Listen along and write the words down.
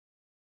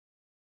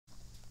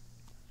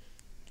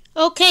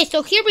Okay,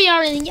 so here we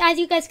are, and as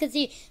you guys can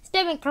see,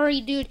 Stephen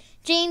Curry, dude,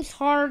 James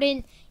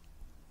Harden,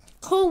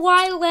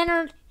 Kawhi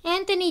Leonard,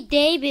 Anthony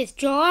Davis,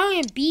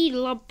 Joel Embiid,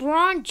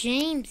 LeBron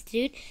James,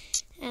 dude,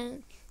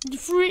 and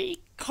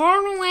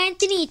Carl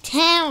Anthony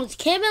Towns,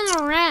 Kevin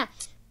Durant,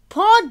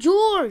 Paul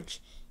George,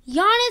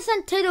 Giannis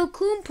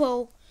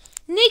Antetokounmpo,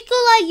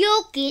 Nikola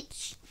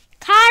Jokic,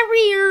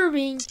 Kyrie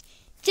Irving,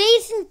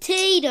 Jason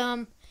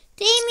Tatum,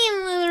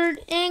 Damian Lillard,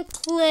 and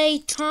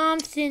Klay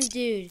Thompson,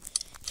 dude.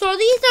 So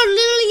these are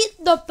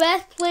literally the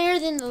best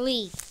players in the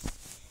league.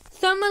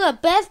 Some of the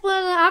best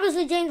players.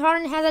 Obviously, James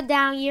Harden has a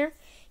down year.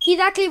 He's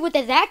actually with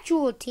his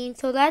actual team,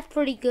 so that's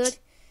pretty good.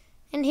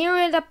 And here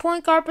in the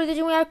point guard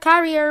position, we have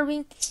Kyrie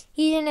Irving.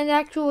 He's in his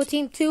actual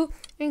team too.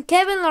 And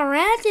Kevin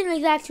Durant's in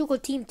his actual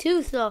team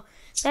too, so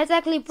that's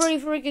actually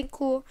pretty freaking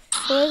cool.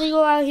 So let's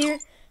go out here.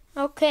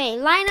 Okay,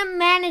 lineup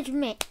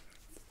management.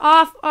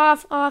 Off.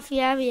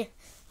 Yeah.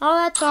 All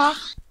that's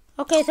off.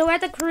 Okay, so we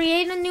have to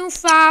create a new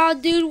file.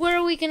 Dude, where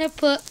are we gonna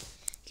put?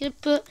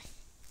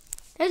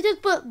 Let's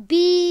just put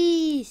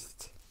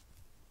Beast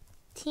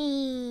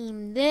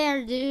Team.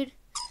 There, dude.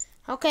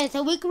 Okay,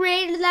 so we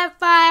created that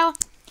file.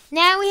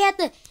 Now we have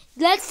to,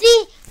 let's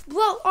see.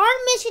 Well, our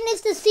mission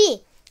is to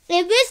see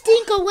if this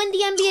team could win the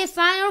NBA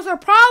Finals or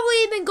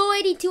probably even go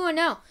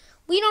 82-0.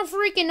 We don't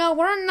freaking know.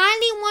 We're a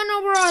 91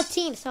 overall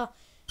team, so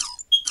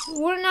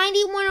we're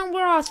 91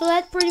 overall, so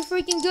that's pretty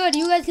freaking good.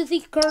 You guys can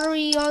see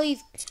Curry, all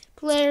these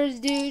players,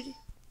 dude.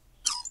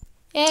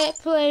 Edit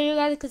player, you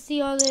guys can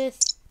see all this.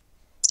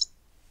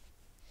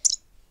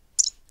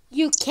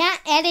 You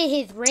can't edit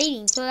his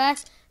rating, so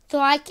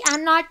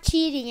I'm not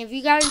cheating. If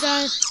you guys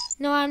don't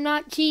know, I'm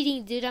not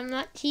cheating, dude. I'm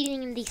not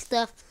cheating in these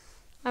stuff.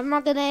 I'm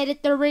not gonna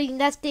edit their rating.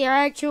 That's their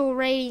actual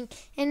rating.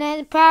 And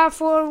then power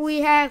forward,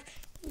 we have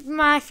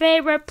my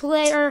favorite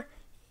player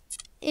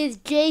is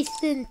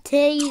Jason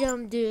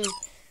Tatum, dude.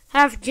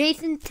 Have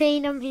Jason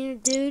Tatum here,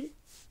 dude.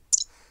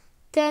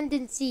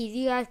 Tendencies,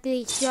 you guys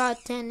can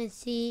shot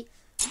tendency,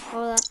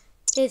 all that.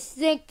 His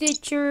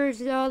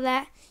signatures, all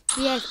that.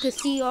 You guys can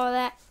see all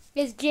that.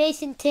 It's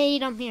Jason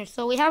Tatum here.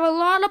 So we have a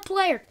lot of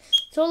players.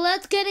 So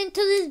let's get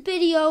into this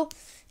video.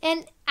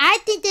 And I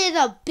think there's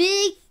a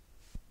big,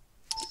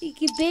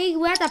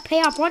 we have to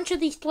pay a bunch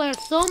of these players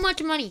so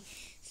much money.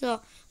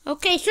 So,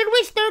 okay, should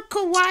we start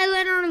Kawhi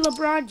Leonard or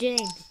LeBron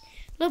James?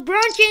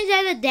 LeBron James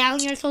has a down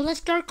year, so let's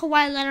start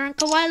Kawhi Leonard. And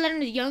Kawhi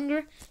Leonard is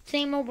younger,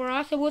 same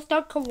overall, so we'll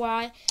start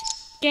Kawhi.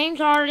 James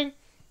Harden,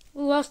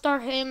 we'll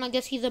start him. I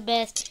guess he's the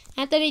best.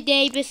 Anthony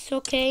Davis,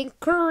 okay. And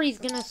Curry's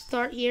gonna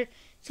start here.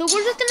 So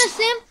we're just gonna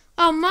sim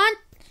a month,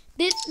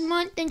 this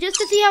month, and just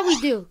to see how we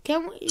do.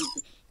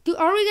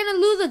 Are we gonna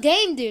lose a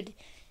game, dude?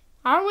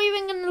 Are we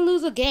even gonna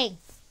lose a game?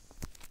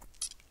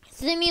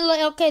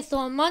 Simulate. Okay, so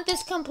a month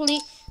is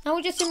complete. Now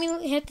we just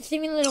have to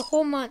simulate a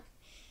whole month.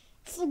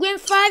 Win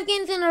 5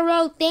 games in a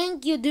row.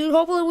 Thank you, dude.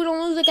 Hopefully we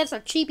don't lose against a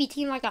cheapy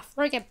team like a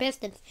freaking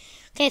Pistons.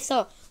 Okay,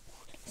 so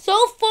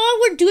far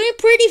we're doing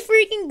pretty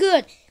freaking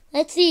good.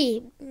 Let's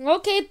see.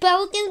 Okay,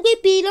 Pelicans, we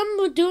beat them.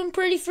 We're doing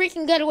pretty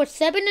freaking good. We're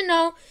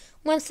 7-0.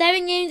 Won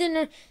 7 games in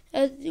a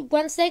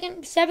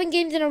 7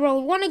 games in a row.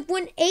 We want to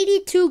win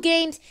 82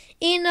 games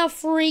in a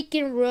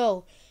freaking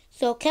row.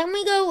 So can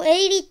we go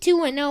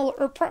 82-0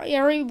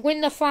 or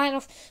win the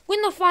finals?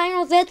 Win the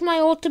finals. That's my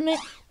ultimate.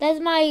 That's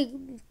my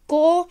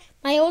goal.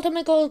 My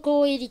ultimate goal is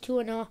go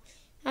 82-0.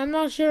 I'm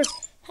not sure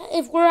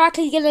if we're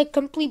actually gonna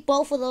complete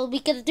both of those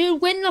because,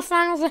 dude, win the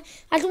finals.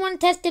 I just want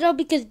to test it out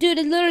because, dude,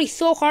 it's literally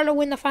so hard to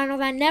win the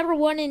finals. I never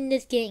won in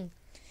this game.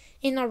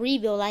 In a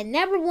rebuild, I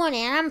never won it,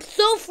 and I'm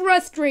so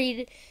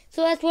frustrated.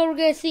 So that's what we're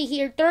gonna see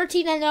here.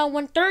 13-0,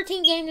 won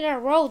 13 games in a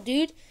row,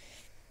 dude.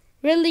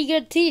 Really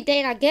good team.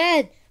 Then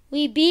again,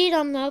 we beat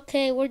them.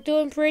 Okay, we're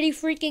doing pretty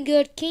freaking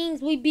good. Kings,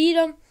 we beat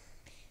them.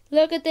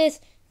 Look at this.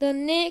 The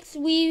Knicks,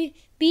 we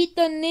beat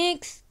the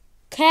Knicks.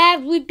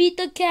 Cavs, we beat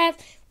the Cavs.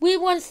 We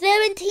won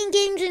 17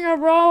 games in a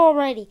row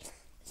already.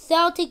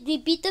 Celtics, we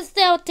beat the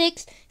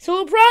Celtics. So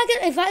we're probably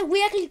gonna, if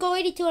we actually go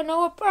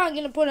 82-0, we're probably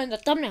gonna put on the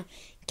thumbnail.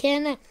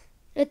 Can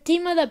a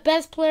team of the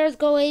best players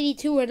go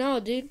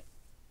 82-0, dude?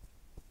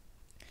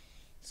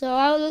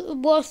 So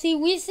we'll see.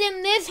 We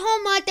sim this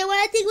whole month, and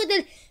I think we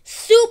did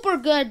super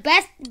good,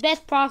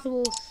 best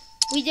possible.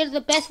 We did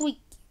the best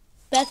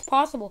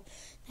possible.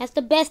 That's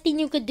the best thing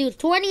you could do.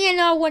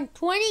 20-0, won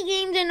 20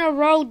 games in a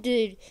row,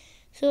 dude.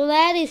 So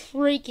that is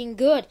freaking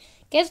good.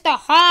 Against the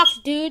Hawks,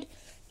 dude.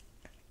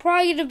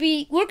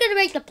 Probably we're gonna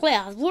make the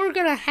playoffs. We're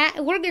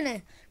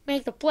gonna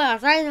make the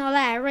playoffs. I know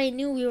that. I already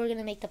knew we were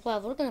gonna make the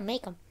playoffs. We're gonna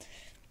make them.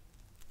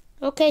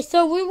 Okay,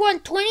 so we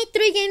won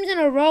 23 games in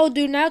a row,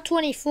 dude. Now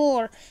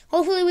 24.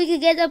 Hopefully we can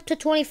get up to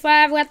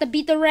 25. We have to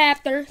beat the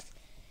Raptors.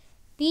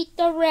 Beat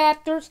the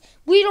Raptors.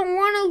 We don't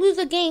want to lose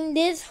a game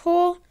this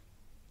whole...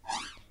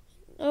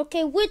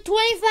 Okay, with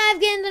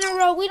 25 games in a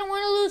row, we don't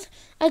want to lose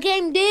a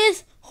game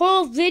this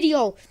whole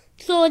video.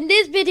 So in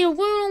this video, we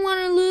don't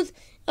want to lose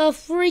a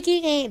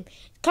freaking game.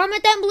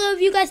 Comment down below if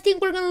you guys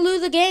think we're going to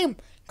lose a game.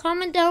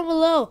 Comment down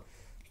below.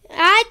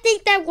 I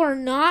think that we're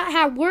not.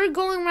 How we're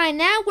going right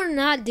now, we're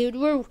not, dude.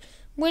 We're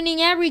winning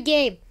every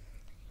game.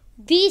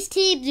 Beast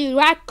team, dude.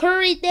 Got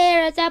Curry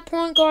there at that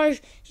point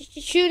guard,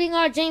 shooting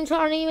out James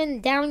Harden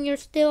even down here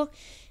still.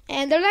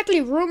 And there's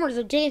actually rumors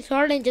of James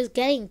Harden just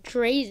getting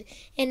traded.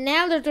 And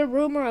now there's a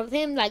rumor of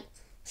him like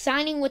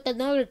signing with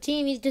another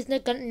team. He's just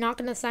not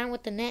gonna sign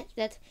with the Nets.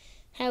 That's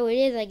how it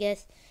is, I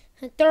guess.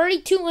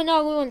 32-0.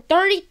 We won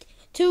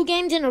 32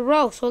 games in a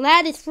row. So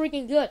that is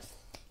freaking good.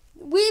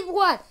 We've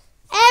won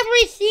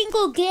every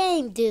single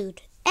game,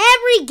 dude.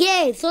 Every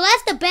game. So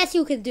that's the best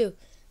you can do.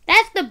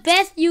 That's the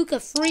best you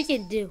could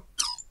freaking do.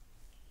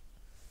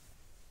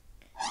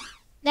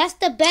 That's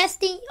the best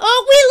thing.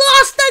 Oh, we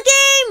lost the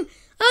game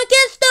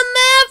against the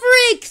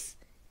Mavericks.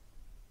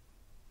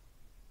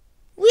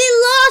 We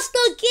lost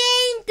the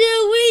game,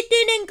 dude. We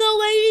didn't go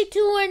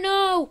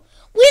 82-0.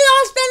 We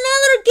lost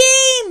another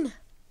game.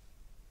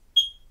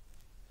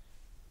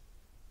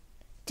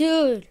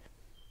 Dude.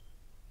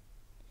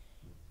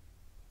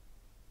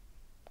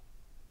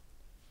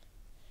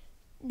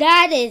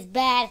 That is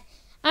bad.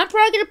 I'm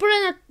probably going to put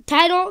in a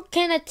title.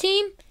 Can a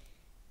team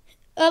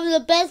of the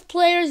best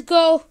players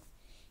go...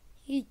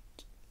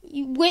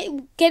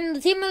 Can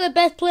the team of the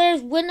best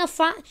players win the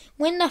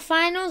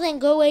finals and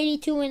go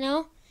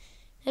 82-0?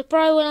 That's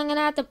probably what I'm going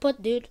to have to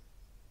put, dude.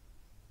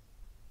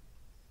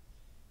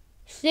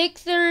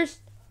 Sixers.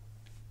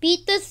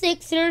 Beat the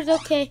Sixers.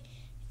 Okay.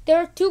 There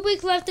are 2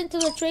 weeks left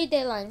until the trade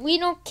deadline. We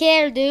don't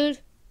care, dude.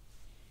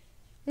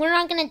 We're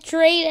not going to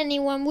trade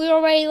anyone. We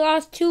already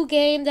lost 2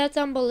 games. That's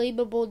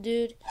unbelievable,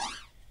 dude.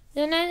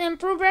 Then an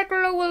improved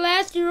record over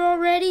last year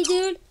already,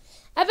 dude.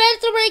 I bet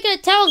it's already going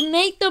to tell us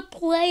make the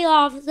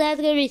playoffs. That's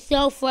going to be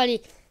so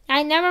funny.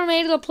 I never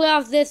made the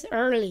playoffs this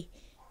early.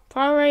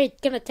 Probably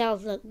going to tell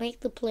us, look, make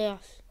the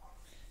playoffs.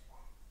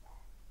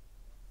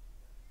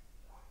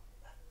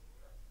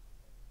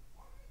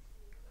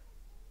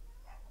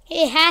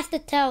 It has to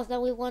tell us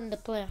that we won the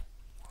playoffs.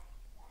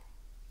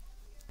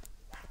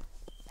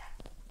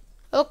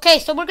 Okay,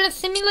 so we're going to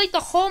simulate the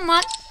whole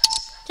month.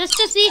 Just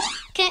to see,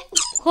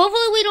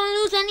 hopefully we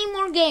don't lose any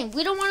more games.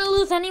 We don't want to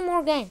lose any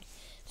more games.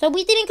 So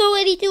we didn't go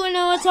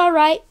 82-0, it's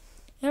alright.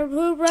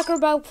 Improved record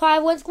about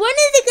 5 wins. When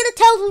is it going to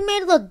tell us we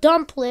made the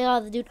dumb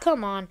playoffs, dude?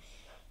 Come on.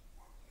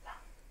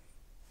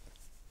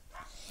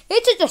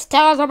 It should just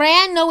tell us already.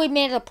 I know we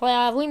made the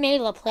playoffs. We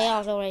made the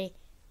playoffs already.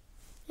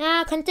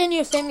 Now,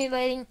 continue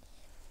simulating.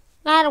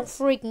 I don't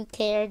freaking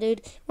care,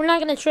 dude. We're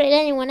not going to trade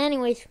anyone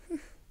anyways.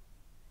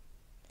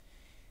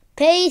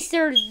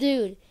 Pacers,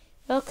 dude.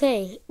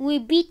 Okay, we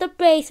beat the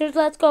Pacers.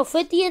 Let's go.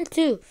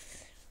 50-2.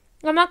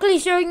 I'm not going to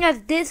show you guys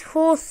this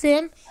whole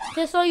sim,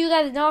 just so you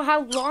guys know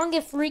how long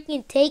it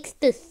freaking takes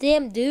to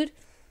sim, dude.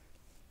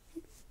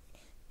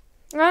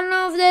 I don't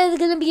know if this is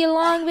going to be a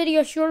long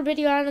video, short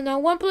video, I don't know.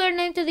 1 player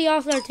named to the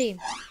All-Star team.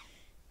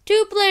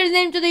 2 players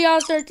named to the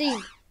All-Star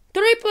team.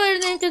 3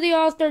 players named to the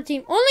All-Star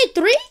team. Only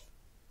 3?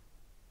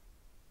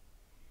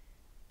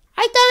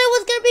 I thought it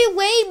was going to be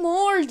way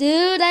more,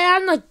 dude.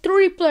 I'm like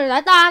 3 players.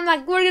 I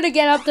thought we're going to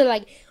get up to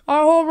like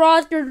our whole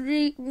roster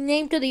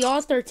named to the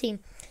All-Star team.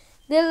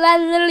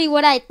 That's literally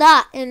what I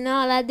thought, and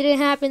no, that didn't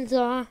happen,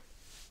 so...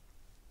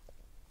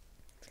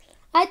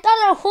 I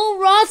thought our whole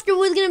roster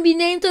was going to be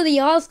named to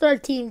the All-Star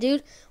team,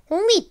 dude.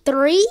 Only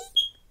 3?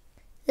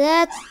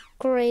 That's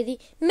crazy.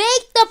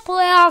 Make the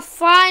playoff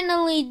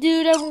finally,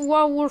 dude.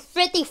 Well, we're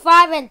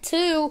 55-2.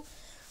 You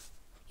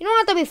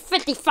don't have to be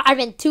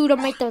 55-2 to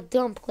make the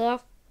dumb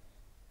playoff.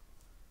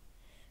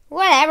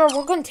 Whatever,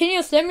 we'll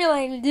continue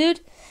simulating, dude.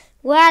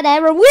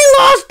 Whatever. We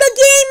lost the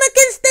game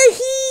against the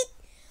Heat!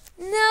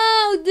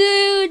 No,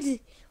 dude.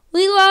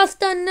 We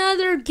lost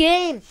another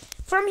game.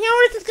 From here,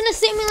 we're just gonna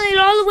simulate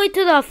all the way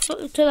to the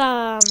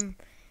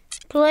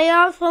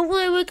playoffs.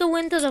 Hopefully, we can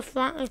win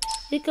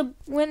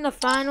the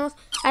finals.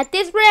 At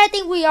this rate, I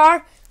think we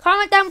are.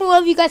 Comment down below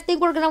if you guys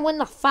think we're gonna win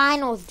the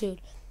finals, dude.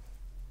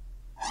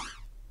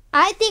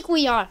 I think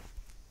we are.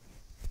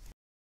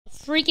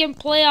 Freaking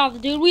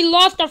playoffs, dude. We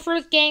lost our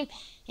first game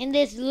in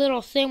this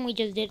little sim we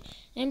just did.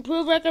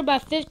 Improved record by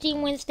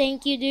 15 wins.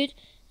 Thank you, dude.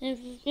 And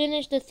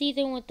finish the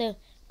season with the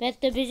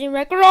best division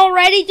record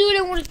already, dude.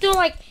 And we're still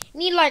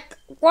need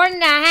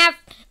 1.5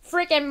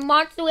 freaking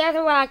months. We have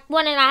like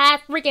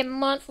 1.5 freaking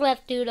months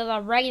left, dude, of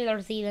the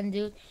regular season,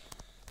 dude.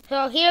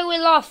 So here we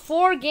lost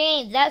 4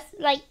 games. That's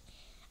I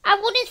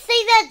wouldn't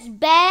say that's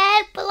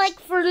bad, but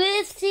for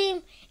this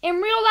team,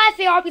 in real life,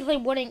 they obviously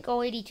wouldn't go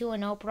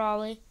 82-0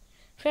 probably.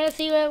 Trying to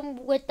see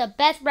with the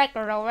best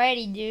record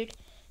already, dude.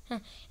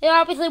 They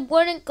obviously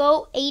wouldn't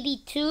go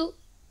 82-0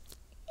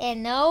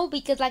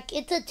 because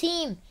it's a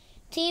team.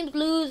 Teams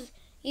lose.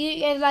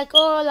 Like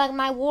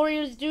my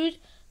Warriors, dude.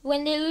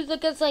 When they lose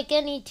against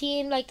any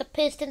team, like the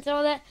Pistons and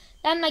all that,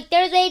 I'm like,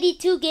 there's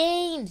 82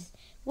 games.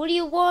 What do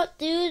you want,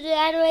 dude?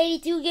 Out of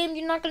 82 games,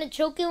 you're not gonna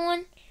choke in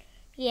one?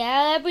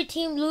 Yeah, every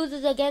team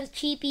loses against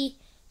cheapy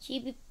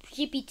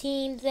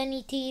teams.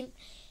 Any team,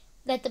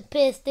 like the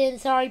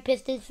Pistons. Sorry,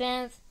 Pistons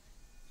fans.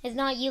 It's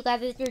not you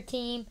guys. It's your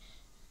team.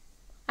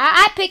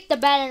 I picked the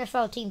bad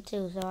NFL team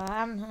too, so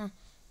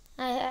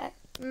I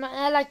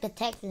like the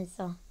Texans.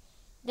 So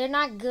they're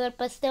not good,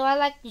 but still I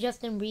like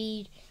Justin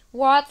Reed.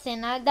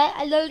 Watson.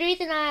 The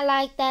reason I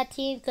like that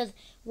team because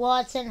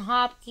Watson,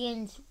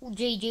 Hopkins,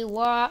 J.J.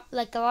 Watt,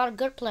 like a lot of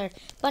good players.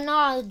 But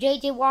no,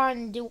 J.J. Watt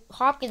and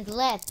Hopkins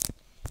left.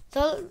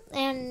 So,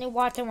 and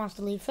Watson wants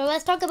to leave. So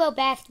let's talk about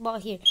basketball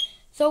here.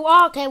 So,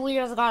 okay, we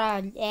just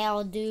got an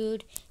L,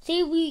 dude. See,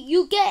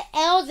 you get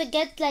L's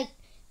against, like,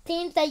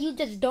 teams that you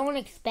just don't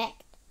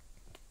expect.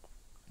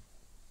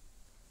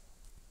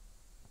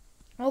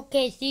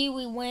 Okay, see,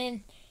 we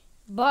win.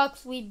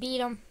 Bucks, we beat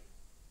them.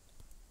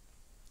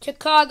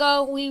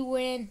 Chicago, we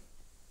win.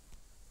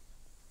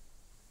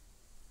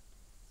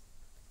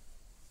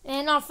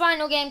 And our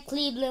final game,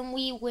 Cleveland,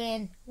 we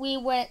win. We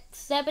went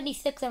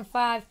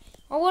 76-5.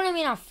 Or what do I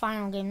mean our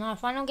final game? No, our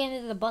final game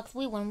is the Bucks.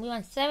 We won. We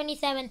won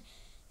 77-5.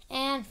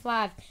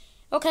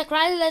 Okay,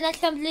 Crowley, the next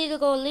time leader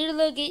go lead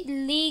the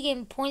league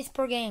in points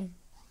per game.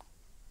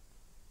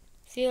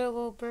 Field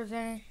goal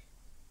percentage.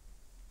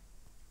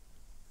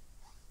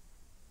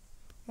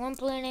 One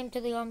player named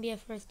to the NBA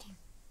first team.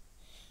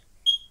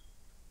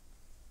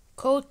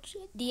 Coach,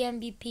 the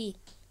MVP.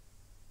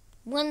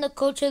 Won the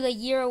Coach of the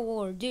Year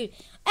award, dude.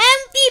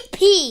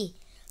 MVP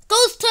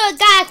goes to a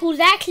guy who's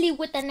actually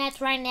with the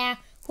Nets right now,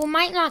 who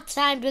might not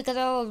sign because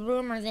of all those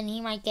rumors, and he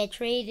might get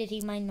traded,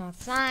 he might not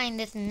sign,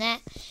 this and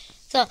that.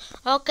 So,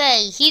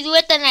 okay, he's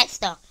with the Nets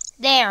though.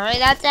 There, right?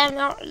 That's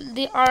our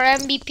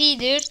MVP,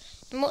 dude.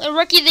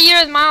 Rookie of the Year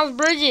is Miles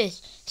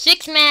Bridges.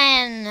 Sixth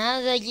man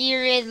of the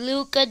year is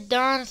Luka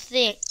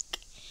Doncic.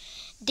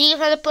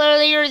 Defensive Player of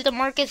the Year is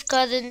DeMarcus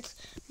Cousins.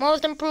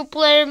 Most improved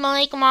player,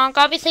 Malik Monk.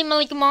 Obviously,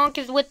 Malik Monk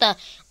is he's with the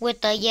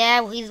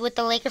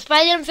Lakers. But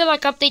I didn't feel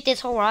like update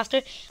this whole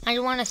roster. I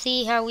just want to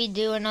see how we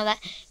do and all that.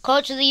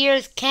 Coach of the Year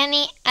is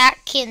Kenny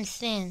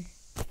Atkinson.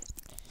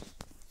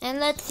 And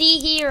let's see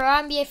here,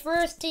 NBA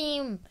first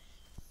team.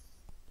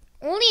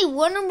 Only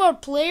one of our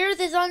players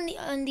is on the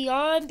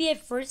NBA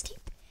first team.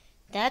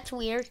 That's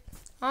weird.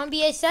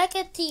 NBA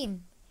second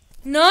team.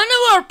 None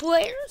of our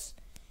players.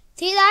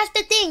 See, that's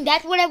the thing.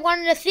 That's what I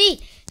wanted to see.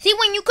 See,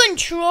 when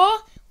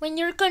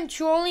you're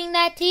controlling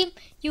that team,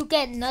 you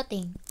get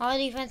nothing. All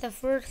defensive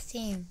first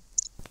team.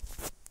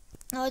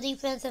 All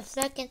defensive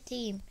second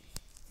team.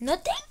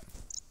 Nothing?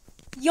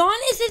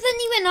 Giannis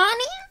isn't even on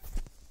here?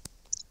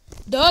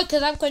 Duh,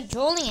 because I'm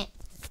controlling it.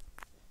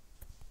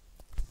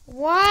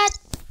 What?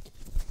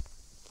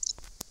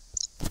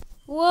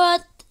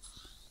 What?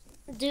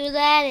 Dude,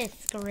 that is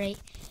great.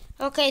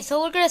 Okay,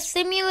 so we're going to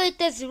simulate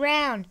this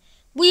round.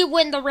 We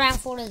win the round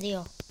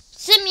 4-0.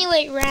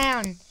 Simulate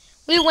round.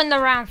 We win the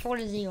round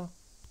 4-0.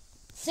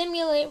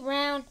 Simulate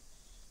round.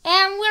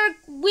 And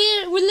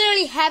we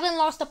literally haven't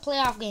lost a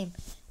playoff game.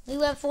 We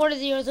went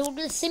 4-0. So we're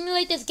going to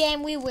simulate this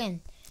game. We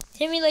win.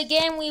 Simulate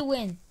game. We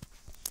win.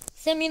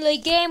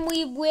 Simulate game.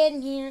 We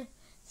win here.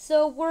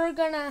 So we're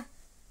going to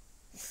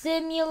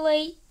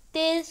simulate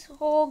this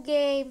whole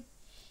game.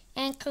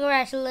 And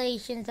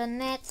congratulations. The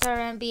Nets are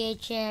NBA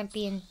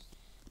champion.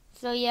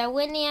 So yeah,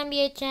 win the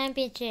NBA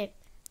championship.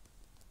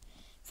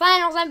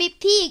 Finals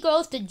MVP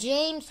goes to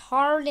James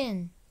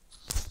Harden.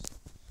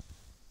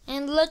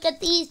 And look at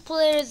these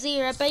players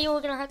here. I bet you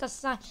we're going to have to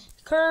sign.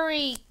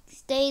 Curry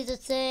stays the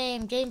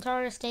same. James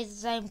Harden stays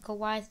the same.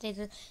 Kawhi stays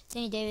the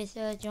same. Davis,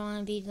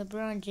 John B.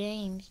 LeBron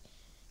James.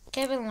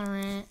 Kevin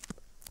Durant.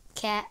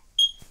 Cat.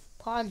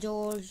 Paul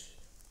George.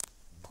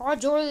 Paul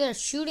George is a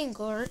shooting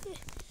guard.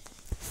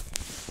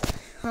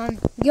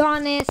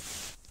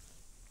 Giannis.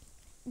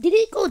 Did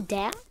he go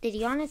down? Did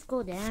Giannis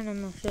go down?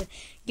 I'm not sure.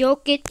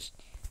 Jokic.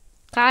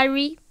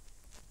 Kyrie.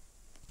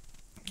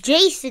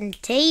 Jason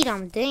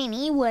Tatum. Dang,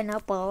 he went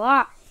up a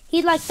lot.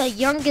 He's like the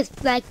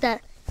youngest, like the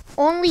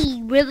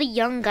only really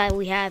young guy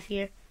we have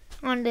here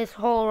on this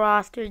whole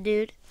roster,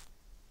 dude.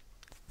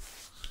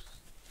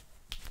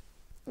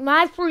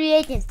 My free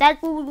agents.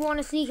 That's what we want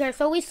to see here.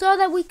 So we saw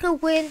that we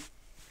could win.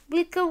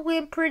 We could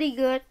win pretty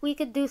good. We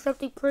could do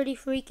something pretty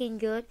freaking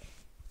good.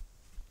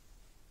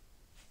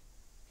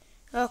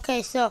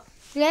 Okay, so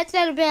let's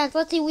advance.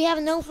 Let's see, we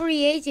have no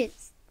free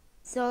agents.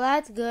 So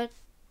that's good.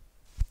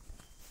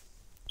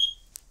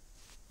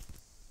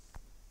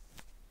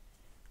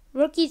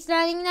 Rookie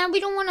signing. Now we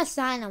don't want to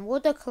sign him.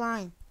 We'll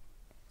decline.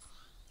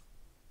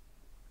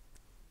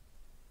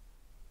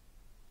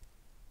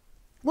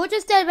 We'll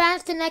just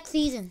advance to next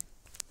season.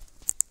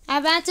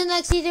 Advance to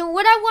next season.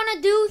 What I want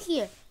to do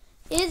here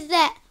is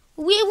that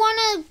we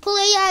want to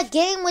play a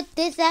game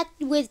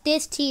with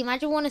this team. I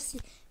just want to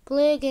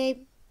play a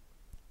game.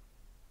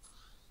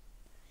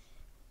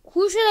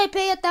 Who should I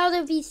pay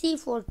 1,000 VC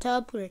for to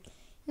upgrade?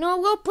 No,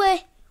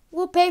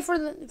 we'll pay for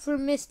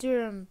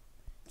Mr.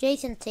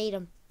 Jason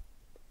Tatum.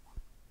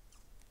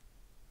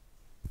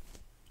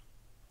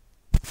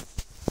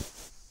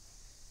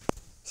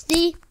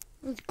 See,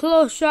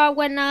 close shot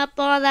went up,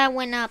 all that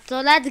went up,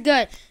 so that's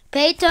good.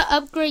 Pay to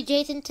upgrade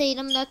Jason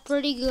Tatum, that's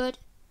pretty good.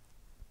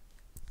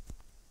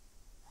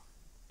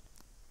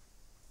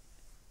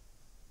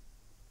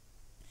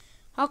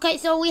 Okay,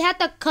 so we have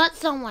to cut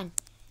someone.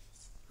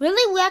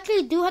 Really? We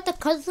actually do have to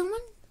cut someone?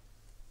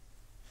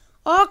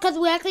 Oh, because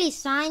we actually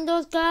signed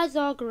those guys?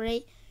 Oh,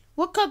 great.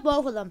 We'll cut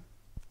both of them.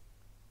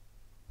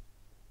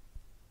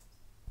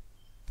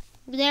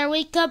 There,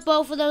 we cut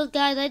both of those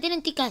guys. I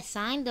didn't think I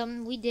signed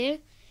them. We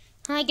did.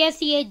 I guess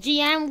the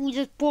GM, we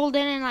just pulled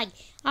in and like,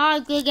 oh,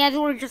 good guys,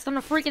 we're just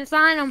gonna freaking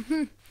sign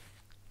them.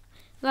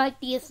 Like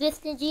the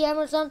assistant GM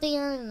or something.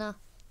 I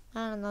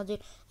don't know,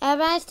 dude.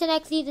 Advance to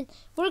next season.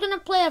 We're gonna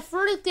play a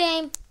first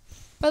game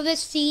of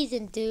this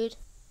season, dude.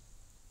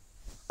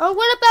 Or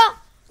what about,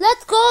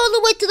 let's go all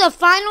the way to the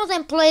finals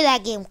and play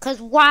that game. Cause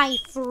why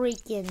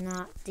freaking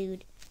not,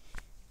 dude?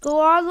 Go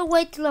all the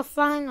way to the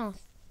finals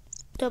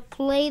to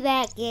play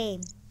that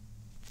game.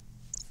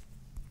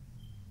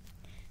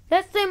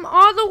 Let's swim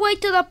all the way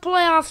to the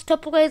playoffs to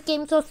play this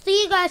game. So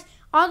see you guys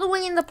all the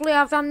way in the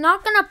playoffs. I'm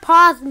not gonna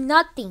pause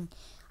nothing.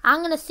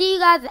 I'm going to see you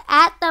guys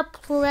at the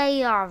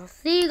playoffs.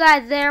 See you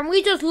guys there. And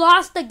we just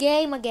lost the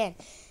game again.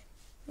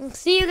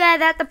 See you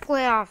guys at the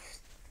playoffs.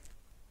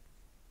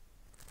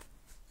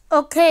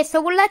 Okay,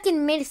 so we're like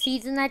in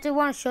mid-season. I just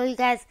want to show you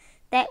guys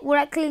that we're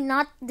actually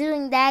not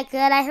doing that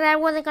good. I said I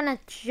wasn't going to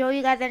show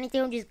you guys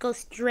anything. We'll just go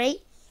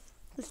straight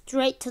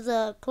to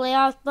the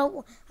playoffs. But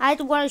I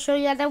just want to show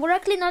you guys that we're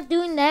actually not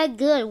doing that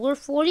good. We're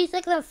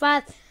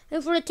 46-5.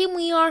 And for the team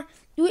we are,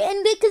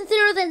 and they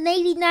consider us an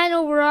 89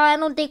 overall. I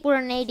don't think we're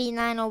an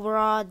 89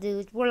 overall,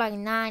 dude. We're like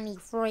 90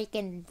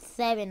 freaking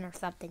 7 or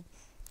something.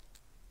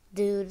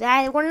 Dude,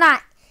 we're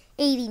not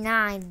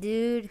 89,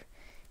 dude.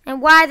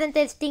 And why isn't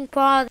this thing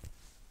paused?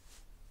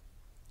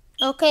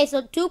 Okay,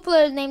 so 2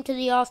 players named to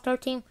the All-Star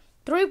team.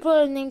 3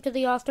 players named to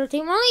the All-Star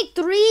team. Only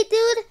 3,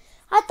 dude?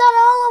 I thought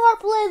all of our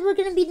players were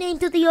going to be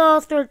named to the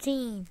All-Star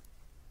team.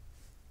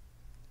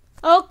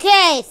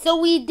 Okay, so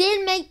we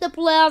did make the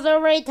playoffs.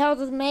 Everybody tells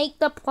us make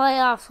the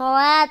playoffs. So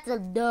that's a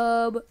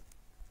dub.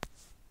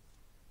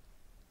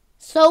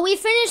 So we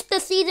finished the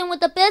season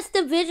with the best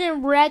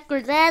division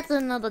record. That's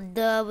another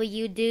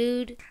W,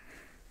 dude.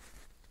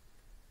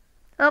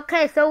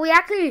 Okay, so we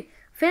actually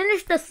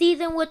finished the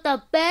season with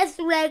the best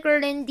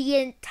record in the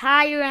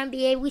entire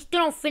NBA. We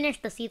still don't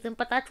finish the season,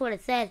 but that's what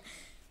it says.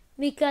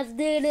 Because,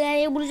 dude,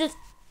 it was just,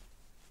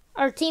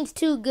 our team's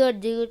too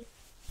good, dude.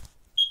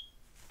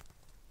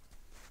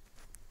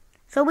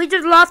 So we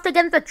just lost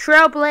against the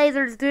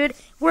Trailblazers, dude.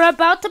 We're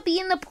about to be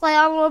in the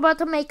playoffs. We're about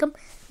to make them.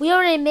 We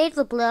already made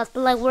the playoffs,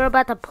 but like we're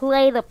about to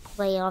play the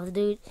playoffs,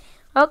 dude.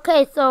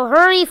 Okay, so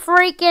hurry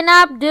freaking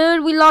up,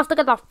 dude. We lost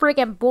against the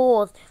freaking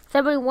Bulls.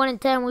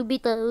 71-10. We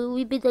beat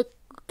the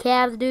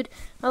Cavs, dude.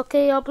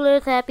 Okay, all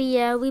players happy.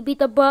 Yeah, we beat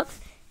the Bucks,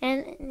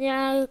 and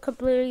yeah,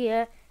 completely.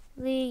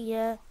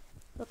 Yeah.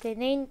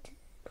 Okay,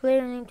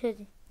 player named to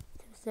the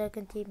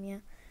second team. Yeah,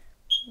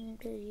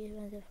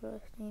 the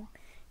first team.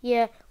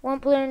 Yeah,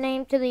 1 player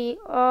named to the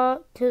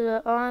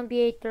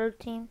All-NBA third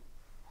team.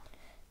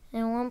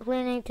 And 1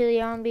 player named to the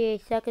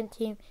All-NBA second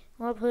team.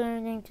 1 player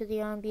named to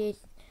the All-NBA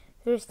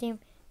first team.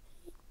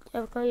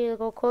 I'm going to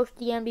go coach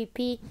the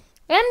MVP.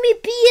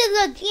 MVP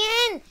is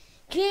again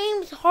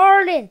James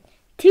Harden.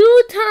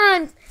 2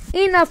 times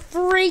in a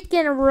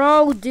freaking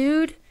row,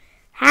 dude.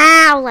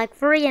 How? Like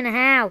freaking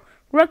how?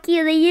 Rookie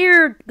of the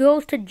Year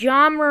goes to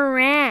John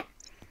Morant.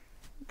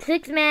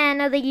 6th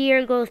Man of the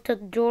Year goes to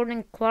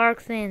Jordan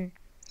Clarkson.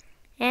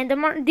 And the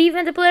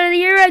Defensive Player of the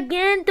Year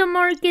again,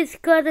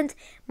 DeMarcus Cousins.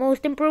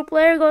 Most Improved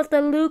Player goes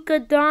to Luka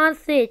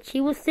Doncic.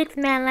 He was 6th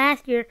man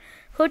last year.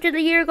 Coach of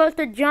the Year goes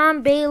to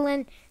John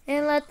Balin.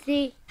 And let's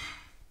see,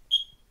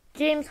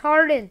 James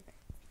Harden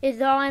is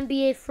the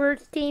All-NBA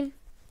first team.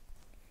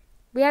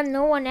 We have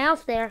no one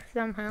else there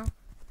somehow.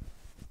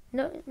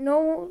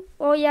 No.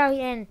 Oh yeah,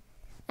 and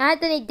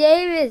Anthony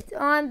Davis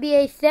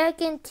All-NBA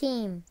second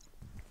team.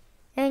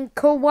 And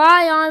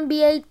Kawhi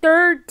All-NBA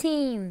third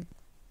team.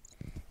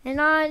 And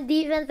on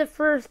defensive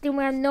first team,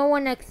 we have no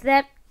one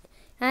except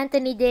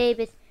Anthony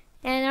Davis.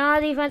 And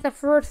on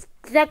defensive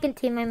second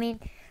team,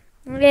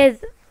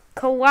 is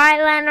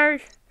Kawhi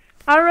Leonard.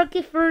 Our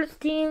rookie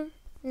first team,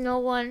 no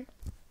one.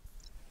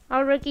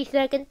 Our rookie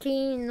second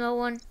team, no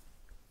one.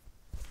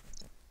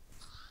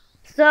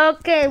 So,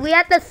 okay, we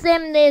have to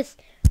sim this.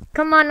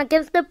 Come on,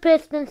 against the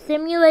Pistons,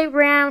 simulate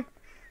round.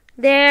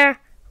 There,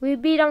 we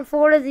beat them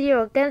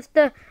 4-0. Against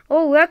the,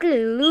 we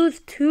actually lose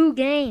 2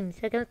 games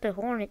against the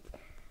Hornets.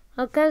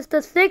 Against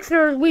the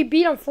Sixers, we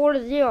beat them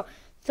 4-0.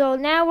 So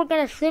now we're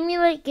going to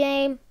simulate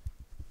game.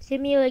 So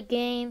we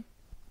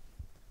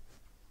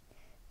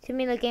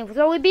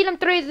beat them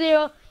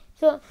 3-0.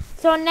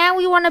 So now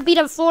we want to beat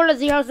them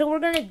 4-0. So we're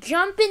going to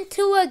jump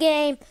into a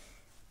game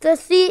to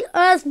see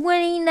us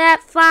winning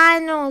that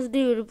finals,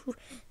 dude.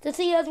 To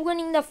see us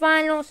winning the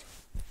finals.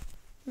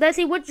 Let's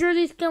see, what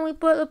jerseys can we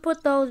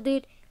put those,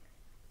 dude?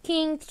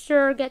 Kings,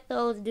 sure, get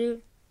those,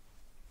 dude.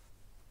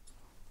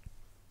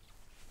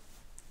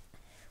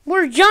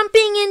 We're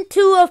jumping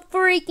into a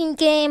freaking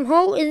game,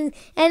 and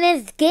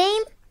it's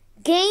game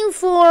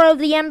 4 of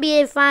the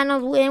NBA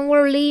Finals, and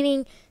we're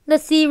leading the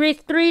series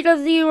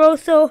 3-0.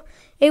 So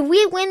if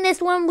we win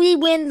this one, we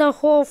win the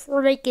whole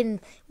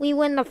we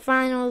win the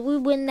finals, we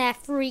win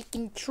that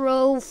freaking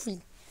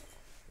trophy.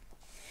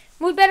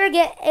 We better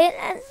get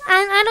it.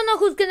 I don't know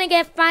who's gonna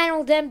get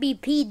Finals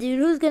MVP, dude.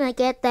 Who's gonna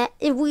get that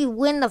if we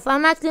win the?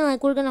 I'm acting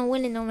like we're gonna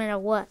win it no matter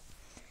what.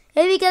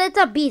 Because it's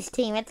a beast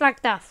team. It's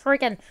like the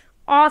freaking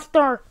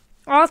All-Star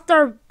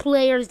all-star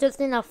players just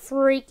in a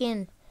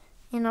freaking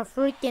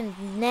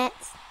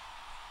nets.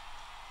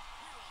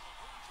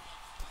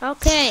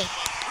 Okay.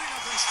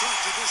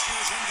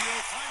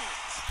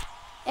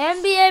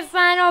 NBA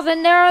Finals,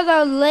 and there are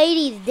the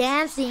ladies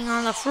dancing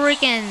on the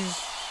freaking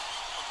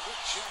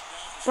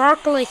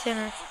Barclays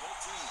Center.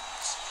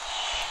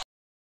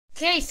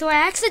 Okay, so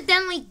I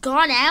accidentally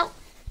got out.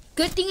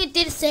 Good thing it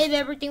did save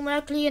everything. We're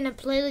actually gonna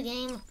play the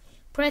game.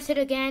 Press it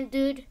again,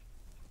 dude.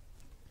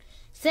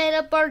 Set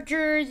up our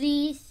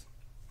jerseys.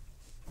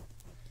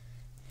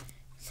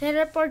 Set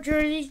up our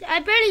jerseys. I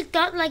barely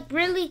got, like,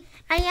 really,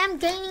 I am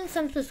gaining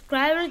some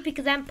subscribers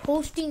because I'm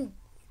posting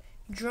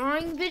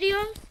drawing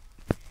videos.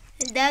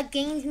 And that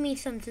gains me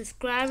some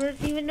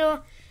subscribers, even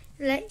though,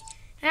 like,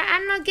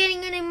 I'm not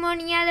getting any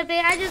money out of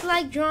it. I just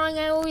like drawing.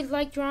 I always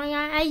like drawing.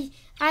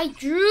 I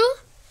drew,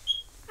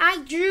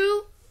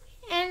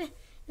 and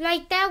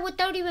like that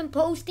without even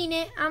posting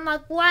it. I'm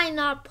like, why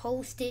not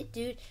post it,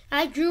 dude?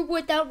 I drew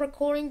without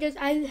recording this.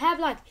 I have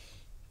like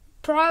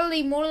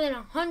probably more than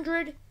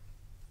 100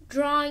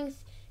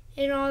 drawings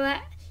and all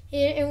that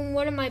in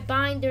one of my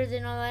binders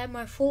and all that,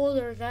 my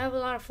folders. I have a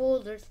lot of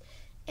folders,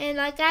 and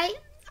like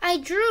I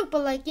drew,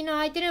 but like, you know,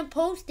 I didn't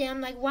post it.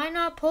 I'm like, why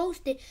not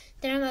post it?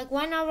 Then I'm like,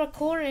 why not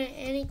record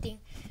anything?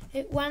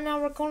 Why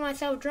not record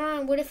myself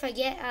drawing? What if I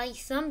get like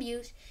some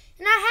views?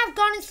 And I have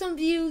gotten some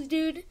views,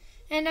 dude.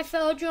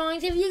 NFL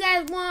drawings. If you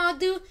guys want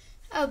to do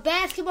a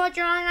basketball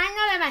drawing, I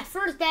know that my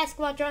first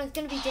basketball drawing is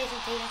going to be Jason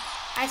Tatum.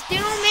 I still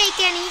don't make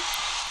any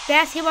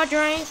basketball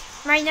drawings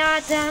right now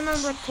at the time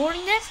I'm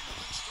recording this.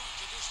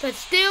 But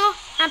still,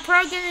 I'm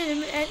probably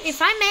going to,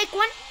 if I make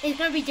one, it's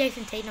going to be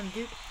Jason Tatum,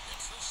 dude.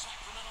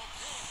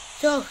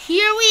 So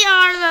here we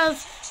are, the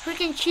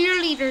freaking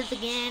cheerleaders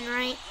again,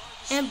 right?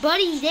 And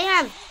Buddy, they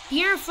have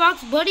De'Aaron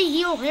Fox, Buddy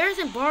Hield,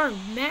 Harrison Barnes,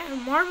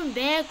 Marvin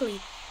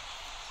Bagley.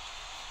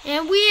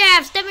 And we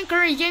have Stephen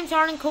Curry, James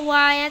Harden,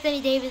 Kawhi,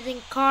 Anthony Davis,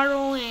 and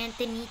Karl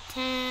Anthony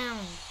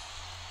Towns.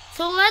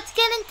 So let's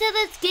get into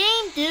this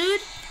game, dude.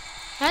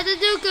 Have to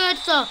do good.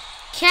 So,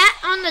 Cat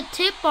on the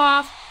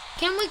tip-off.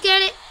 Can we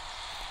get it?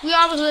 We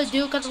obviously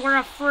do, because we're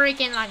a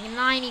freaking, like,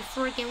 90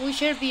 freaking. We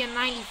should be a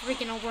 90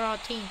 freaking overall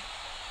team.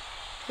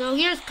 So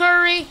here's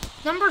Curry,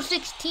 number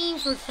 16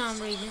 for some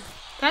reason.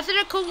 Pass it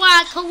to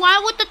Kawhi.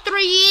 Kawhi with the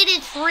 3. It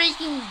is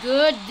freaking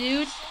good,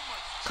 dude.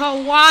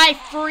 Kawhi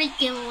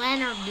freaking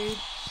Leonard, dude.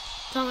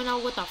 Coming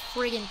out with a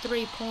freaking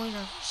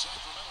 3-pointer.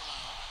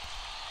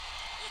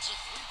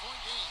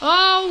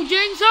 Oh,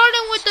 James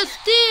Harden with the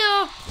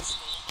steal.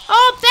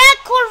 Oh,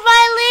 backcourt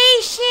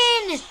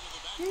violation.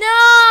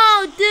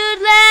 No,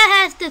 dude, that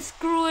has to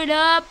screw it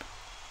up.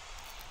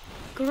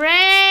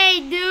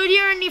 Great, dude.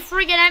 You're in the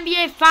freaking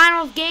NBA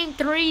Finals Game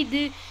 3,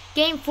 dude.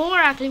 Game 4,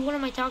 actually. What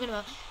am I talking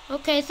about?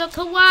 Okay, so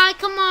Kawhi,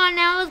 come on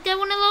now. Let's get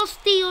one of those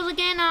steals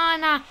again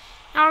on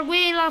our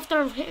way left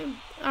our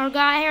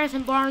guy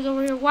Harrison Barnes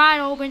over here wide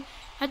open.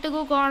 Have to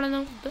go guard on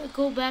him.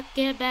 Go back,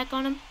 get back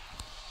on him.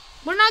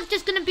 We're not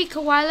just going to be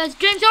Kawhi. Let's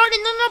James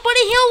Harden. No,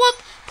 Buddy Hield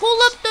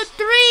pull up the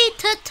 3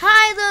 to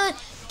tie the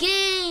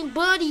game.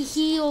 Buddy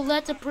Hield.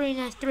 That's a pretty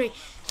nice 3.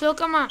 So,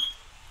 come on.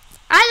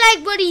 I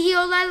like Buddy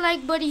Hield. I've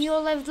liked Buddy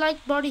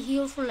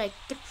Hield for like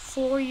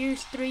 4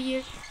 years, 3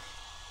 years.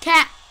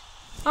 Cat.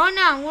 Oh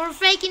no, we're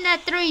faking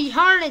that 3.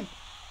 Harden.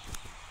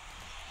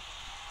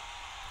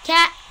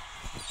 Cat.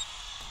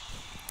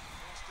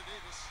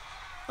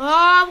 Oh,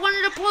 I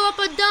wanted to pull up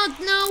a dunk.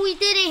 No, we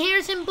didn't.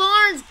 Harrison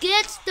Barnes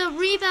gets the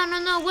rebound.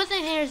 No, it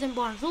wasn't Harrison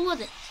Barnes. Who was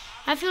it?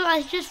 I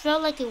just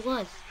felt like it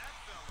was.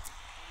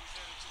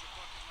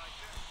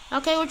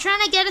 Okay, we're trying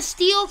to get a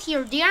steal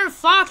here. De'Aaron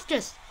Fox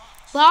just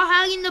ball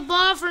hogging the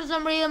ball for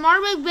some reason.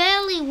 Marvin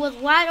Bagley was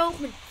wide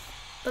open,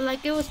 but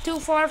like it was too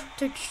far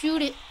to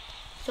shoot it.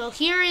 So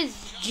here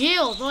is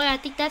Jill. Oh, yeah, I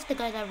think that's the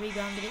guy that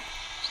rebounded it.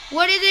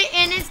 What is it?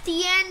 And it's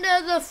the end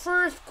of the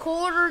first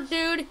quarter,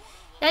 dude.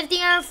 That's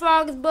De'Aaron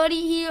Fox,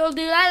 Buddy Hield,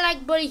 dude. I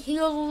like Buddy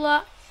Hield a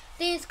lot. I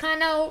think it's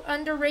kind of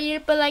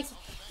underrated, but like,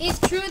 it's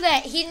true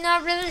that he's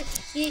not really,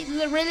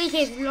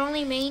 his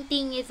only main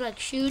thing is like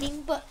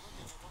shooting, but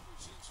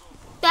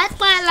that's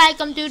why I like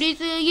him, dude.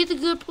 He's a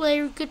good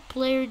player,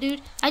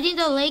 dude. I think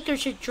the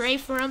Lakers should trade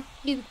for him.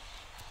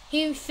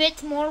 He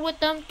fits more with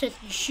them to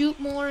shoot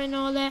more and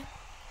all that.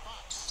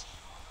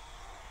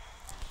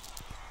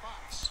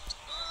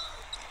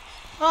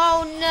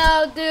 Oh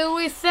no, dude,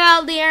 we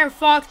failed De'Aaron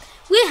Fox.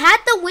 We had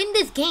to win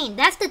this game.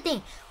 That's the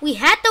thing. We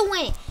had to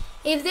win.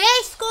 If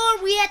they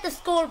scored, we had to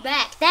score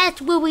back.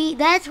 That's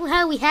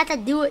how we had to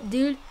do it,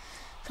 dude.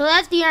 So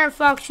that's De'Aaron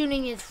Fox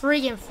shooting his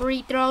freaking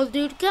free throws,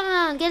 dude. Come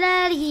on, get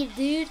out of here,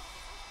 dude.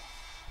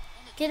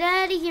 Get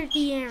out of here,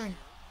 De'Aaron.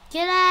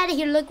 Get out of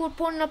here. Look, we're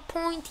putting a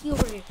point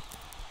over here.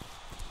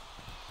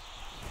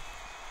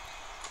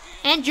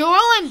 And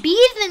Joel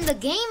Embiid's in the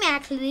game,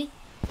 actually.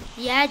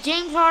 Yeah,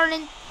 James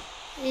Harden.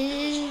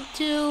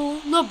 Into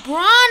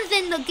LeBron's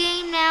in the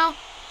game now.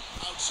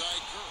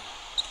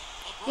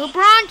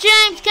 LeBron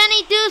James, can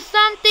he do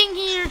something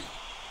here?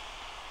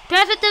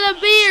 Pass it to the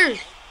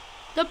Beard.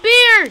 The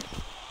Beard.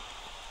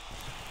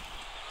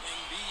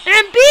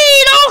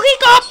 Embiid, oh, he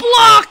got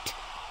blocked.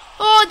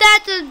 Oh,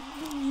 that's a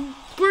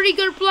pretty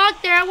good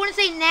block there. I wouldn't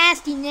say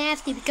nasty,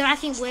 because I've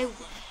seen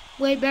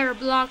way better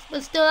blocks.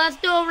 But still, that's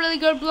still a really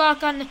good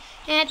block on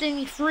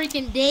Anthony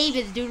freaking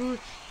Davis, dude.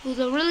 Who's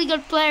a really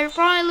good player.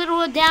 Probably a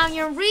little down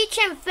here. Reach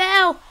and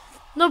fell.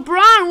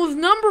 LeBron was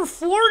number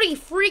 40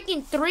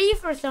 freaking 3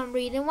 for some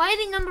reason. Why is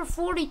he number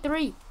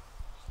 43?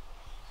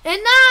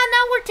 And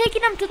now we're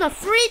taking him to the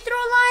free throw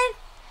line?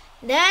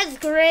 That's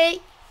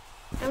great.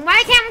 And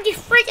why can't we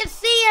just freaking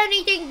see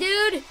anything,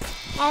 dude?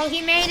 Oh,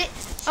 he made it.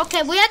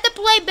 Okay, we have to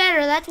play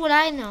better. That's what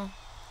I know.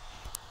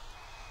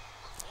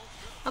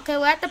 Okay,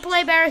 we have to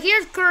play better.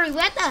 Here's Curry. We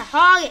have to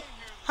hog it.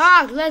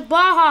 Hog. Let's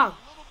ball hog.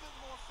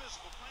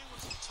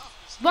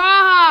 Ball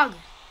hog.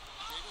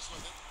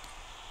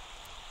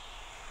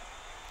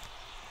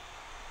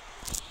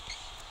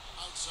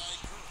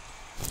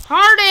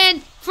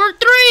 Harden for 3.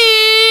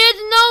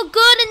 It's no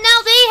good. And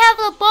now they have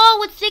the ball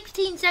with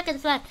 16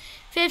 seconds left.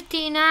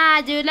 15.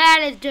 Ah, dude,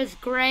 that is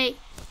just great.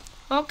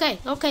 Okay.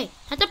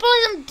 Have to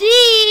play some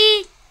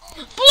D.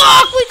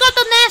 Block. We got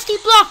the nasty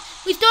block.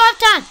 We still have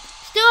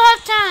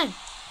time.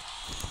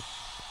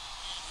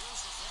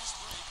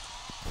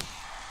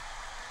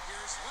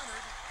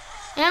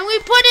 And we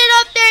put it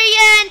up there,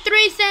 yeah, in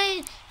 3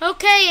 seconds.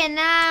 Okay, and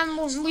I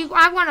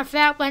want a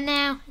foul, but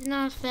now it's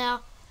not a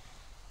foul.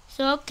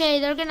 So okay,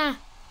 he's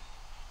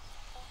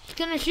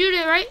gonna shoot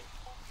it, right?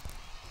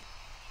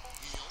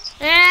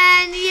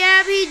 And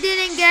yeah, he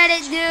didn't get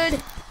it,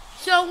 dude.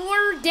 So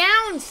we're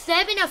down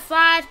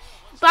 7-5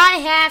 by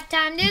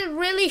halftime. This is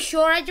really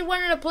short. I just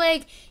wanted to play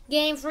a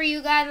game for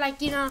you guys.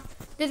 Like, you know,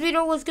 this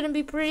video was gonna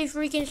be pretty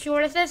freaking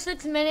short. It says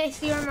 6 minutes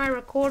here on my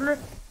recorder,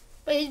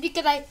 but it's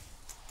because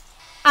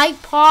I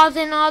pause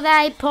and all that.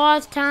 I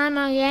pause time,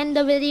 I end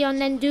the video, and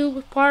then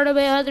do part of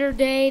it other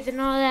days and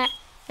all that.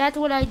 That's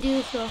what I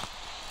do. So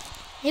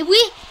if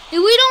we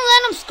don't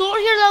let them score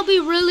here, that'll be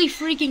really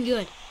freaking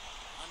good.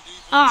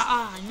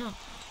 No.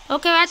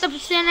 Okay, I have to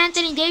send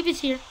Anthony Davis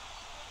here.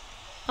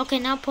 Okay,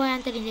 now put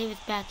Anthony Davis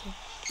back here.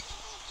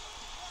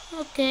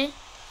 Okay.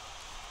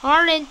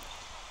 Harden.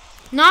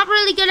 Not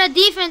really good at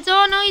defense.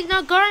 Oh, no, he's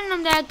not guarding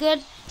them that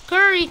good.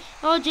 Curry.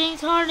 Oh,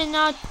 James Harden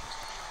now.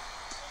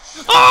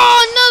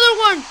 Oh, another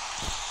one.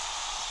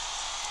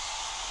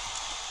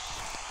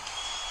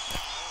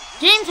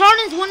 James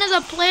Harden's one of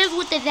the players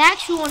with his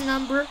actual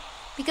number.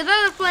 Because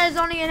other players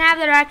don't even have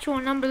their actual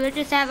number. They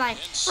just have like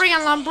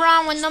freaking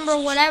LeBron with number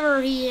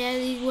whatever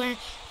he's wearing.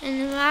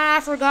 And I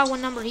forgot what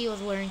number he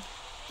was wearing.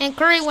 And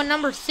Curry with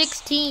number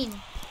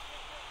 16.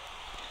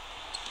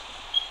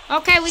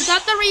 Okay, we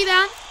got the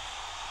rebound.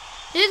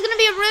 This is going to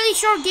be a really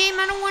short game.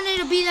 I don't want it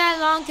to be that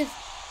long because,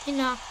 you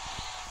know.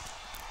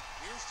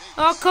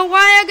 Oh,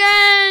 Kawhi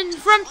again.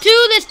 From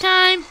 2 this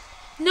time.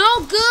 No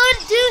good,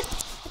 dude.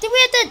 I think we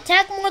have to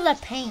attack more of the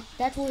paint.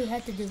 That's what we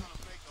have to do.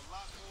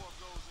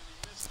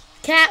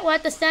 Cat, we'll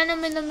have to stand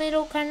him in the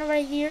middle, kind of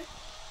right here.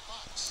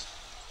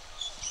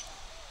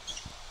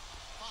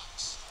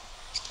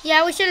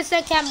 Yeah, we should have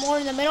set Cat more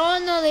in the middle. Oh,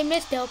 no, they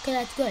missed it. Okay,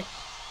 that's good.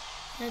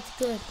 That's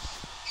good.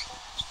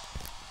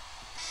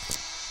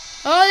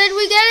 Oh, did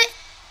we get it?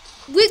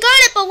 We got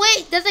it, but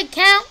wait, does it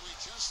count?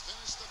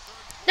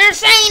 They're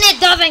saying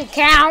it doesn't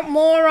count,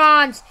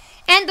 morons.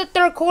 And the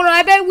third quarter,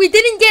 I bet we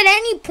didn't get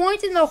any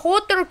points in the whole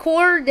third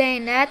quarter.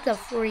 Dang, that's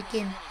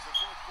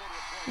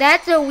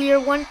a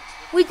weird one.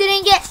 We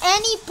didn't get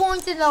any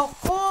points in the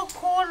whole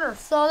quarter,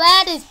 so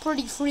that is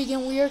pretty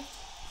freaking weird.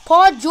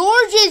 Paul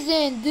George is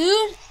in,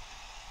 dude.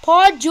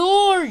 Paul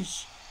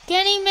George.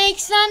 Can he make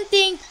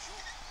something?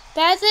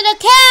 Pass it to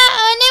Cat,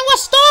 and it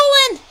was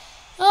stolen.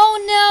 Oh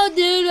no,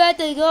 dude, I have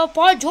to go.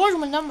 Paul George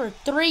with number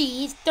 3.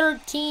 He's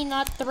 13,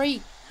 not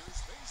 3.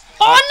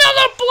 Oh,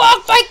 another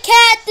block by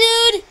Cat,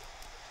 dude.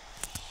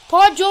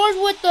 Paul George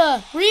with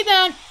the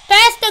rebound.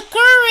 Pass to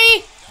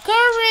Curry.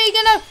 Curry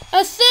gonna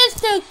assist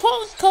to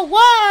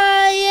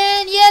Kawhi,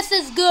 and yes,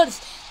 it's good.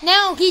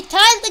 Now he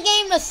ties the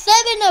game to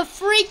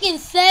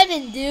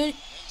 7-7, dude.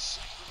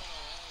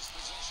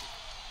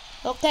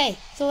 Okay,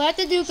 so we have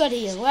to do good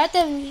here. We have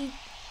to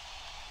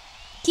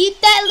keep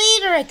that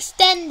lead or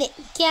extend it.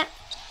 Can't.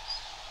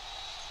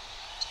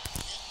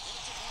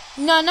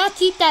 No, not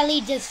keep that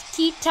lead. Just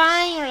keep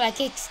tying or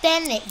like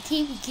extend it.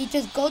 Keep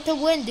just go to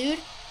win, dude.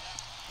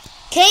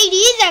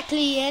 KD's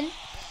actually in.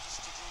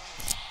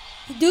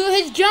 Do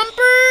his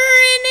jumper,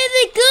 and is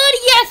it good?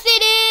 Yes,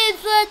 it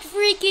is. Let's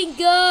freaking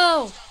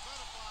go.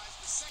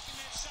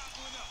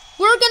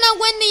 We're gonna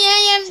win the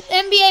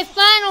NBA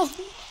Finals.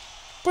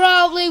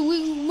 Probably.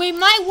 We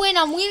might win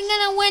them. We're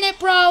gonna win it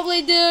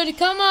probably, dude.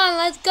 Come on,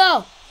 let's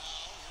go.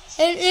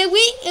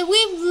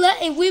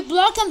 If we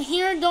block them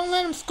here and don't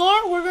let them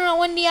score, we're gonna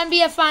win the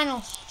NBA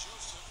Finals.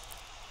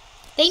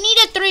 They need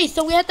a 3,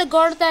 so we have to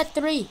guard that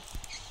 3.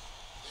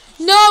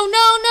 No,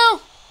 no,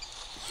 no,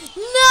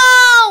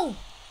 no!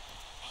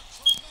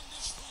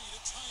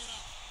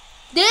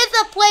 There's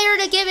a player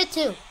to give it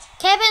to.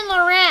 Kevin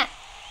Durant.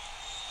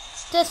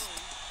 To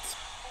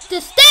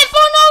Steph.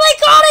 Oh no, they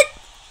got it!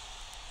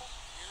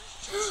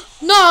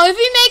 No, if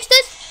he makes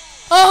this.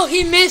 Oh,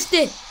 he missed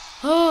it.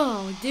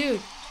 Oh,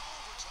 dude.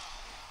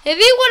 If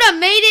he would have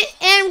made it,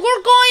 and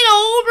we're going to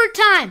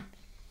overtime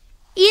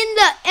in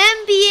the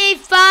NBA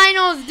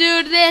Finals,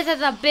 dude. This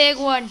is a big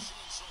one.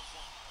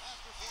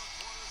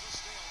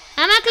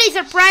 I'm actually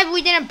surprised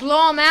we didn't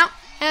blow him out.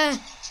 And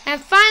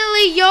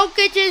finally,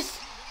 Jokic is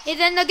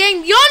in the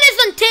game. Giannis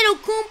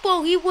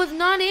Antetokounmpo, he was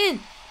not in.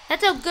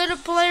 That's how good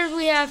of players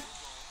we have.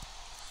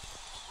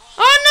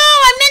 Oh no,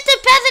 I meant to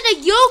pass it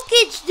to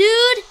Jokic,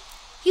 dude.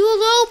 He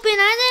was open.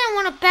 I didn't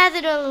want to pass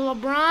it to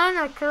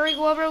LeBron or Curry,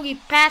 whoever we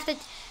passed it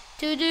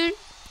to, dude.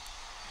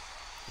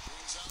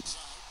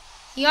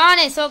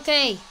 Giannis,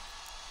 okay.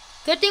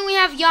 Good thing we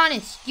have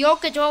Giannis.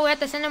 Jokic, oh, we have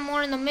to send him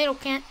more in the middle,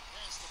 can't.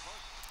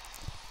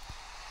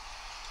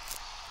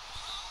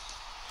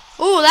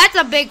 Oh, that's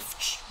a big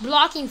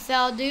blocking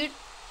foul, dude.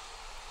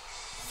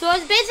 So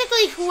it's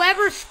basically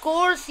whoever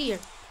scores here.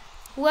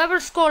 Whoever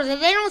scores. If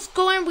they don't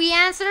score and we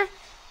answer,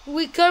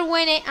 we could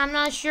win it. I'm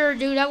not sure,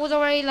 dude. I was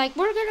already like,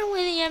 we're going to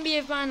win the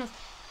NBA Finals.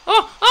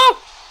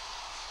 Oh!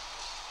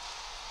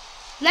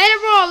 Let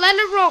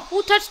it roll.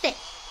 Who touched it?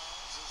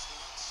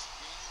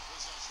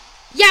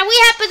 Yeah, we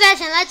have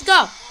possession. Let's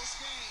go.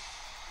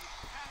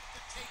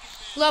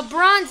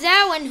 LeBron's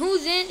out, and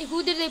who's in?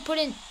 Who did they put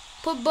in?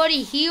 Put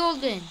Buddy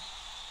Hield in.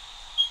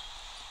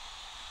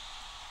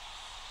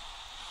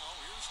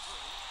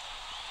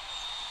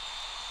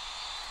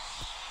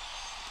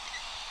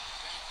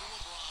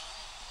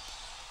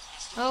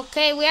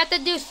 Okay, we have to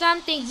do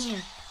something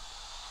here.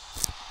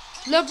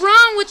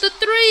 LeBron with the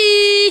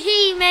 3.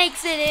 He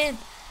makes it in.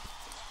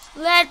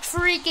 Let's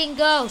freaking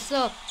go.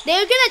 So,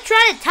 they're going to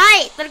try to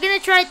tie it.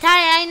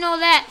 I know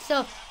that.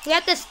 So, we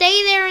have to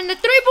stay there in the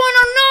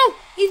 3-pointer. No!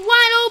 He's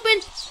wide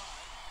open.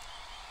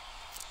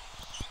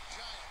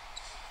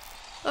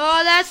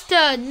 Oh, that's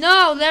the...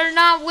 No, they're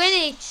not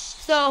winning.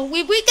 So,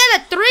 if we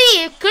get a 3,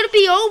 it could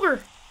be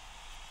over.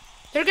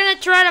 They're going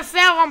to try to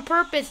foul on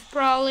purpose,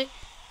 probably.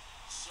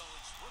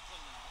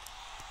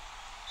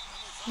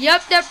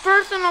 Yep, that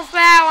personal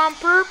foul on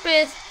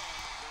purpose.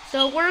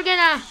 So we're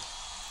gonna...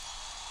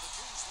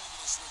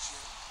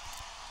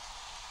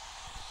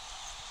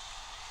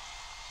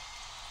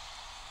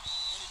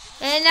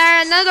 And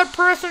there's another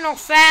personal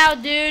foul,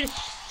 dude.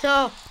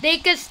 So they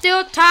could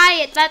still tie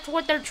it. That's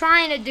what they're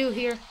trying to do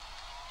here.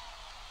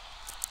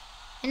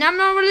 And I'm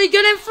not really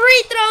good at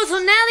free throws, so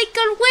now they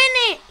could win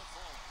it.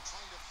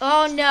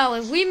 Oh no,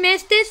 if we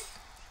miss this,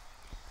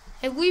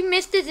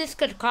 this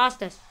could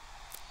cost us.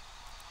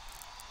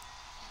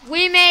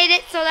 We made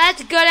it, so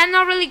that's good. I'm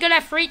not really good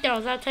at free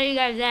throws, I'll tell you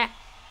guys that.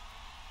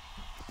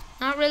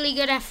 Not really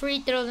good at free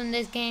throws in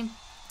this game.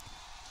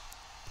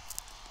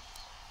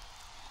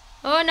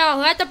 Oh no,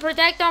 we have to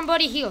protect on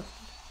Buddy Hield.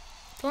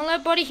 Don't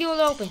let Buddy Hield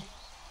open.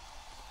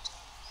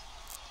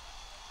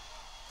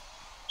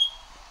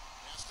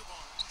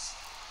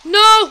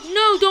 No,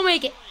 don't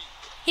make it.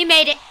 He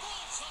made it.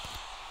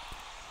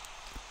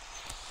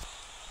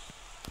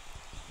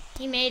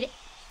 He made it.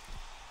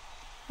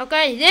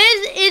 Okay,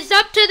 this is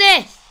up to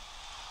this.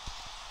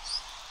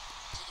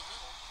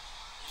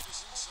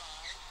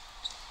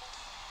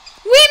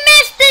 We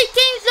missed it.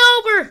 Game's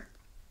over.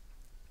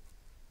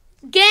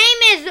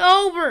 Game is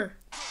over.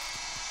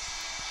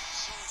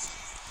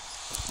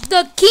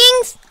 The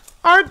Kings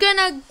are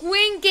gonna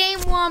win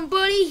game 1.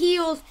 Buddy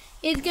Hield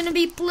is gonna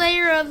be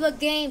player of the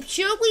game.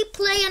 Should we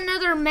play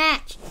another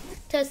match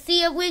to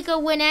see if we could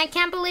win? I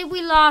can't believe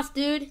we lost,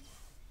 dude.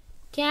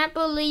 Can't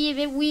believe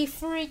it. We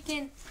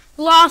freaking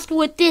lost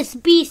with this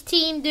beast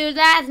team, dude.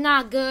 That's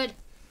not good.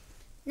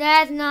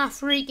 That's not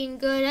freaking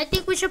good. I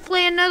think we should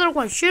play another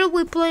one. Should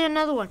we play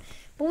another one?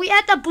 But we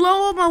had to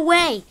blow them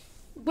away.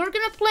 We're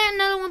going to play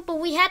another one, but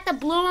we had to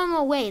blow them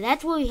away.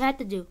 That's what we had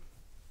to do.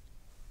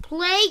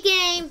 Play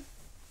game.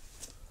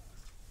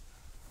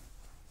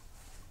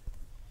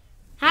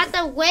 Had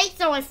to wait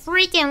till it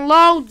freaking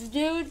loads,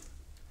 dude.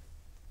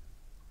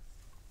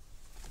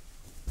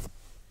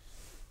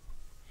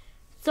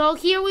 So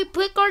here we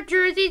pick our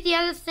jerseys.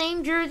 Yeah, the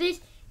same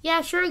jerseys.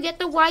 Yeah, sure, get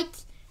the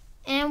whites.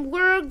 And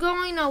we're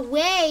going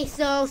away.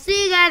 So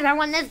see you guys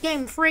when this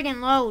game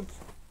freaking loads.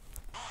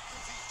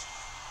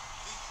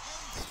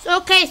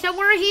 Okay, so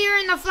we're here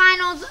in the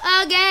finals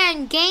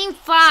again. Game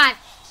 5.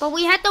 But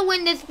we had to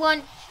win this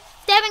one.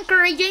 Stephen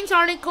Curry, James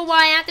Harden,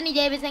 Kawhi, Anthony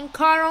Davis, and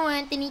Karl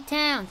Anthony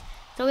Towns.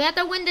 So we have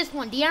to win this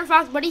one. De'Aaron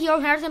Fox, Buddy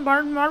Hield, Harrison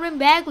Barnes, Marvin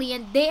Bagley,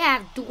 and they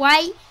have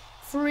Dwight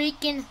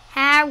freaking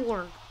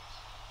Howard.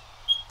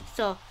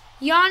 So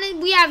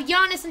Giannis, we have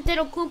Giannis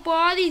Antetokounmpo,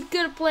 all these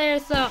good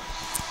players. So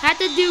have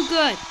to do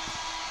good.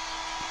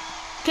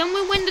 Can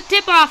we win the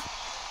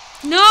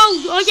tip-off? No.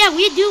 Oh yeah,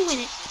 we do win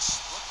it.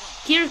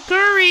 Here's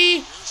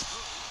Curry.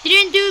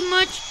 Didn't do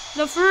much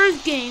the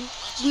first game.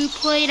 We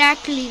played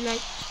actually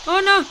like,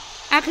 oh no,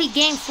 actually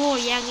game 4.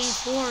 Yeah, game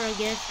 4 I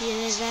guess.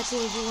 Yeah, that's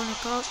what you want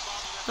to call it.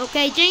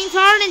 Okay, James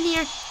Harden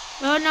here.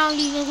 Oh no,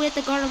 he's with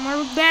the guard of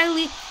Marvin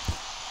Bagley.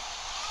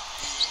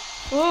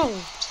 Oh.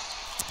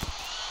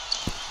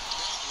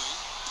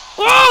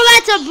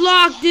 Oh, that's a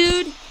block,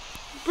 dude.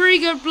 Pretty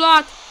good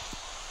block.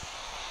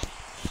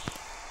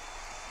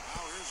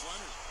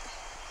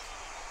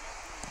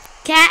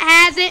 Cat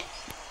has it.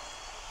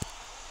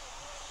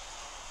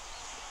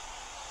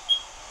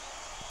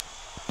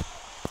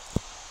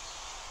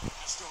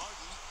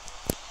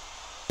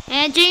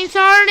 And James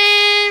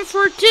Harden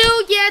for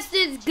 2. Yes,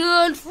 it's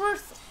good.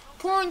 First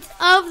points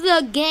of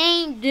the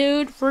game,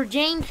 dude, for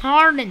James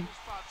Harden.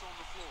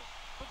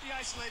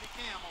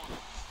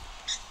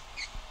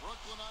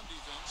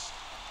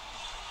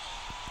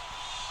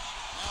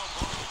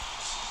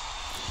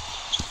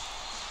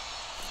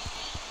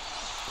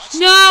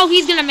 No,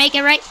 he's gonna make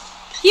it, right?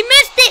 He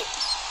missed it!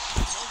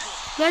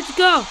 Let's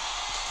go.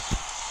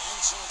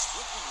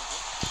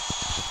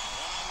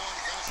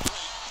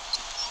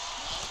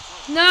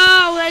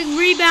 No, I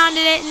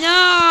rebounded it.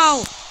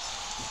 No!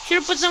 Should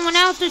have put someone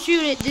else to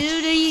shoot it,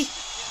 dude.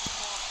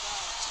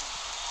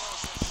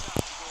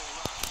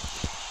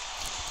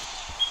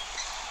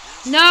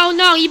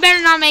 No, you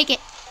better not make it.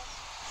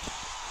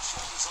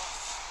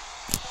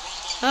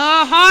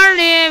 Oh,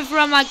 Harden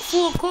from like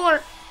full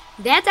court.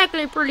 That's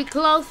actually pretty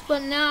close,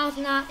 but now it's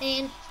not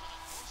in.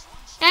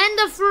 And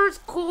the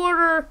first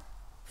quarter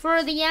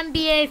for the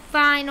NBA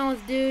Finals,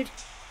 dude.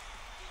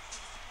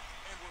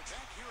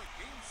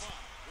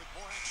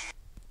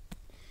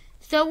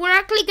 So we're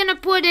actually going to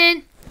put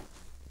in,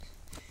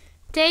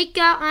 take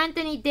out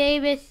Anthony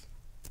Davis.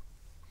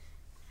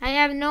 I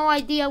have no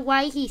idea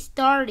why he's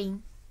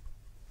starting.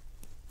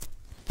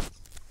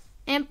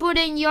 And put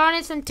in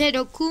Giannis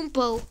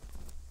Antetokounmpo.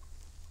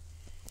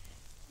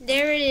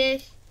 There it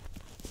is.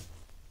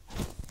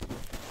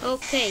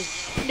 Okay,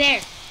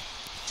 there.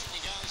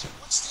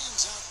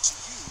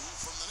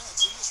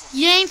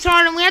 James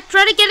Harden, we have to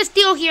try to get a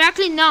steal here.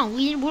 Actually, no,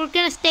 we're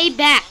going to stay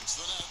back.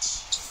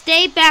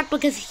 Stay back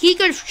because he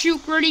could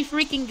shoot pretty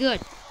freaking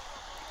good.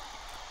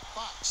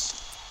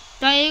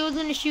 Thought he was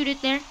going to shoot it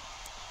there.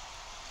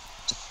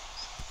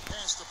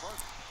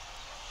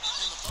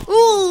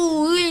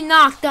 Ooh, he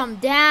knocked him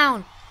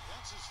down.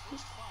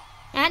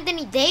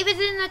 Anthony Davis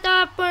in the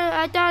top, but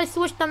I thought I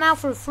switched him out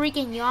for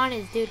freaking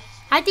Giannis, dude.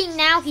 I think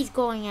now he's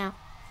going out.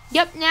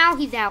 Yep, now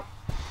he's out.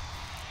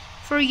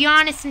 For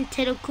Giannis and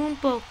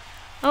Antetokounmpo.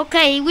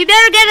 Okay, we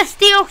better get a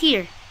steal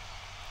here.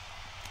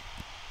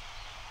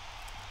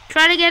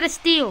 Try to get a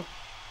steal.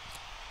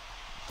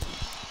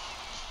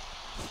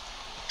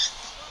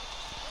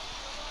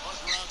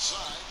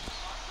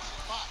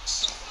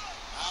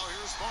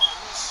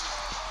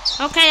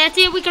 Okay, let's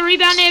see if we can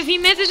rebound it if he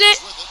misses it.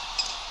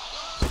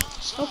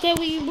 Okay,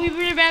 we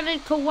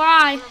rebounded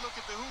Kawhi.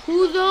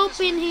 Who's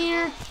open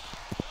here?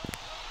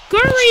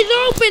 Curry's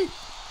open.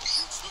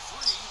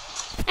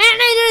 And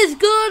it is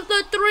good,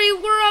 the 3.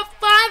 We're up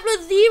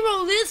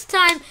 5-0 this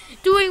time.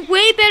 Doing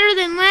way better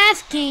than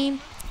last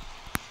game.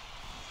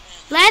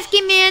 Last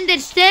game ended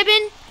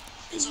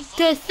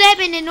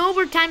 7-7 in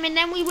overtime, and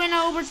then we went to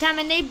overtime,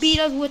 and they beat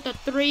us with a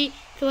 3.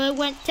 So it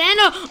went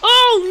 10-0.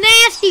 Oh,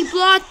 nasty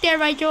block there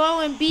by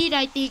Joel Embiid,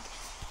 I think.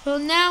 So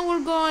now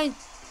we're going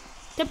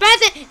to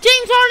pass it. James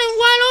Harden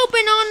wide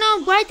open. Oh,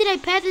 no. Why did I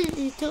pass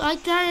it? I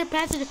tried to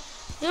pass it.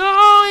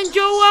 Oh, and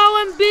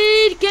Joel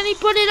Embiid. Can he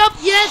put it up?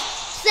 Yes.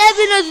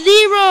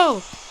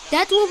 7-0.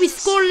 That's what we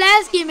scored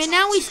last game, and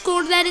now we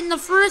scored that in the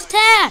first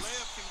half.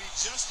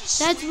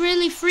 That's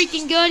really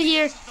freaking good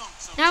here.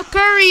 Now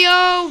Curry,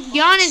 oh,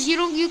 Giannis,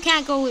 you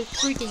can't go with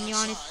freaking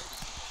Giannis.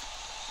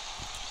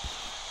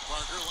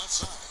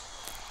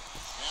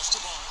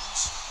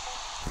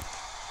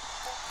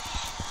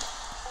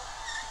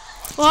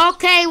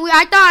 Okay,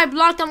 I thought I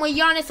blocked him with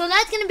Giannis, so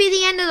that's gonna be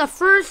the end of the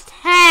first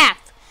half.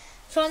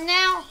 So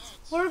now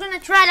we're gonna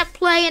try to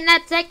play in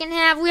that second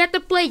half. We have to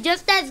play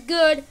just as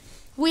good.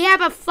 We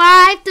have a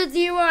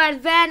 5-0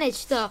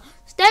 advantage though.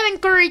 Stephen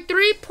Curry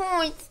 3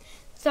 points,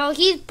 so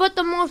he's put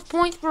the most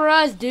points for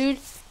us, dude.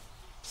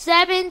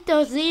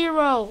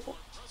 7-0.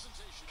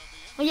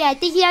 Oh yeah, I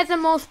think he has the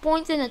most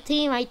points in the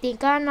team. I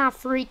think I'm not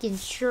freaking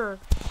sure.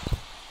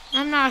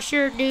 I'm not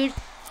sure, dude.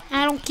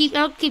 I don't keep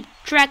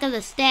track of the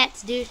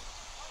stats, dude.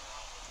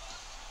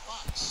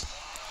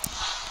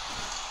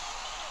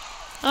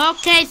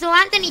 Okay, so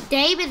Anthony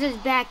Davis is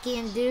back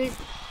in, dude.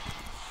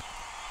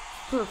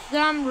 For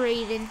some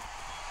reason.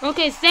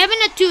 Okay,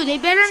 7-2. They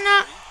better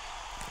not.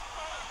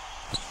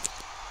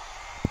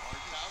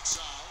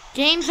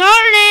 James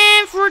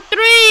Harden for 3.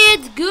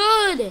 It's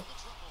good.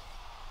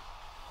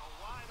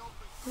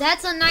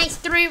 That's a nice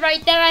 3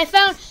 right there. I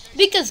found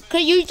because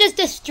you just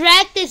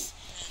distract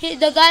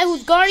the guy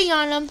who's guarding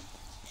on him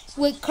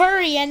with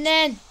Curry, and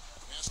then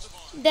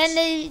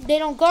they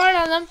don't guard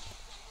on him.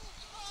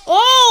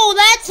 Oh,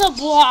 that's a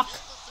block.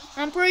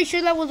 I'm pretty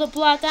sure that was a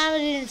block. I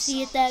didn't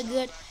see it that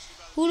good.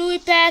 Who do we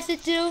pass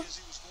it to?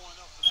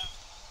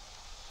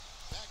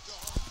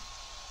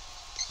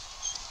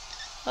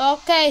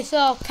 Okay,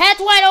 so Cat's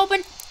wide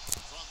open.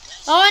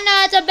 Oh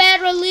no, it's a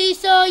bad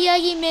release. Oh yeah,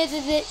 he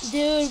misses it,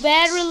 dude.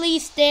 Bad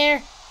release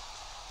there.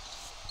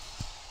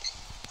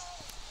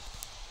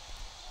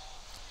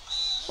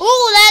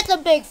 Oh, that's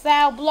a big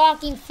foul.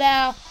 Blocking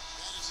foul.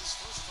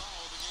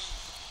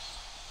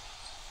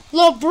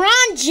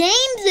 LeBron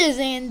James is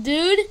in,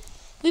 dude.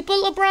 We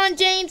put LeBron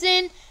James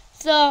in,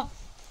 so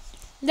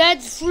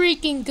that's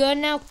freaking good.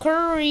 Now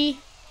Curry,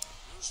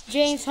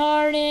 James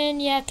Harden,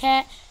 yeah,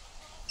 Cat.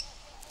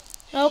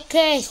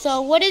 Okay,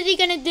 so what is he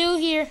gonna do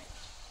here?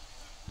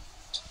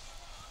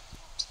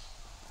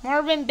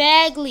 Marvin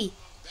Bagley.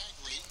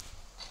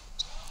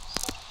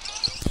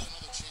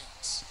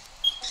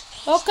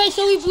 Okay,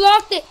 so we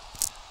blocked it.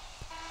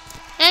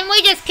 And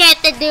we just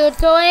kept it, dude.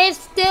 So it's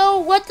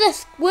still, what's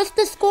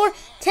the score?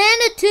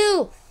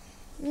 10-2.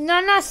 No,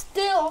 not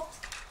still.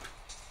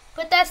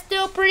 But that's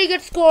still a pretty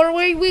good score.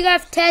 We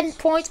got 10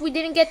 points. We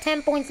didn't get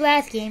 10 points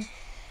last game.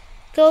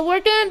 So we're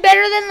doing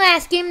better than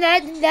last game,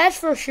 that's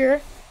for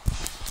sure.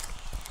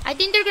 I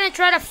think they're going to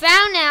try to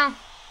foul now.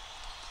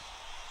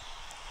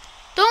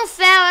 Don't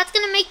foul. That's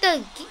going to make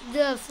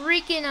the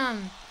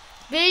freaking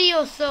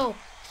video so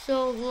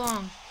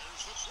long.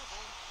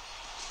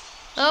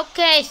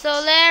 Okay,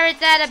 so there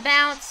it's out of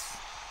bounds.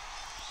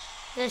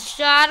 The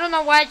shot, I don't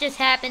know why it just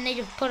happened. They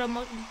just put him.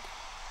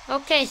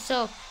 Okay,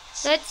 so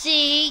let's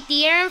see.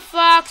 De'Aaron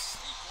Fox.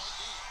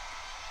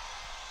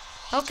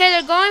 Okay,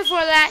 they're going for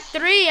that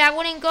 3. I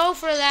wouldn't go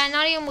for that,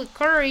 not even with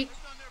Curry.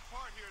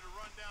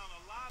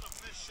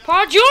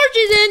 Paul George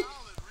is in.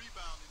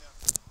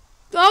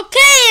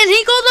 Okay, and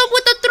he goes up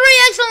with the 3.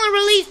 Excellent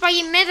release, but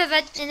he misses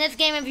it. In this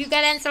game, if you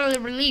get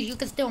excellent release, you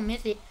can still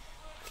miss it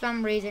for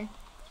some reason.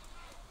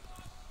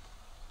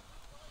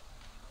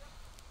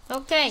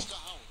 Okay.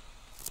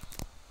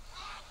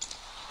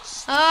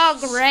 Oh,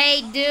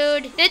 great,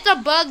 dude. It's a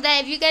bug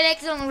that if you get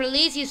excellent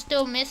release, you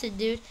still miss it,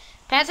 dude.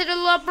 Pass it to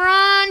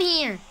LeBron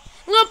here.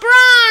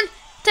 LeBron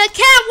to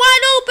Cat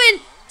wide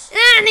open.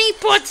 And he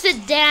puts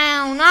it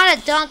down. Not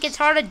a dunk. It's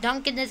hard to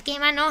dunk in this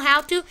game. I know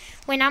how to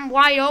when I'm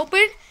wide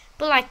open.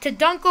 But like to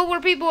dunk over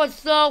people is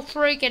so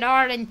freaking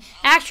hard. And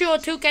actual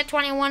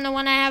 2K21, the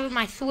one I have in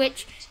my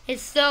Switch,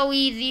 is so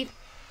easy.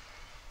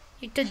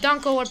 To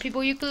dunk over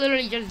people, you can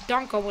literally just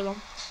dunk over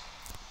them.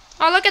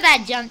 Oh, look at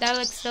that jump. That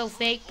looks so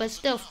fake, but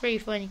still pretty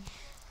funny.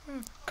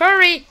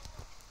 Curry.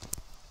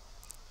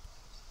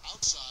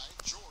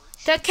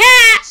 To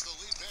Cat.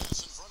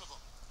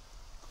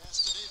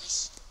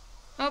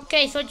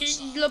 Okay, so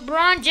just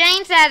LeBron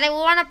James has it. We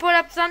want to put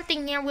up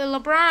something here with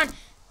LeBron.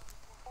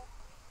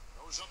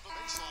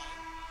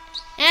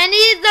 And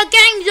the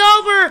game's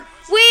over.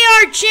 We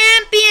are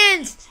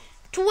champions.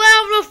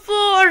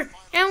 12-4.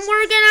 And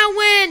we're going to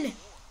win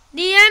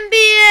the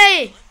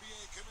NBA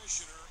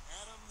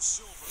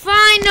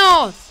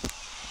Finals.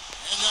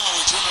 And now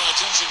we turn our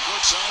attention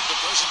courtside, the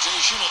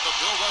presentation of the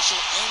Bill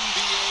Russell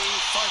NBA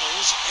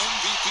Finals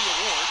MVP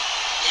Award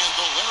and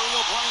the Larry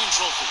O'Brien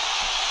Trophy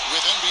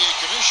with NBA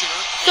Commissioner.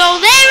 So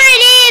there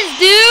it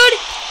is, dude.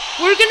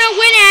 We're gonna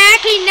win. I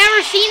actually never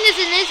seen this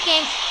in this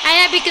game.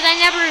 Because I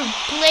never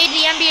played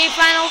the NBA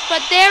Finals,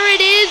 but there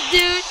it is,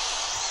 dude.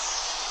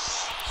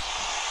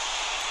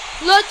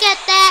 Look at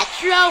that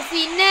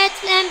trophy. Nets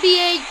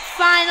NBA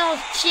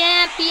Finals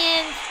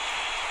champions.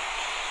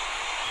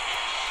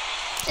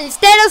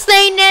 Instead of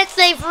saying Nets,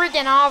 say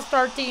freaking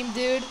All-Star team,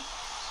 dude.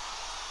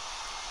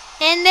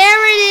 And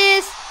there it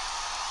is.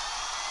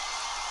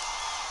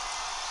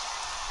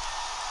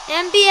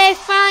 NBA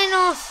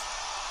Finals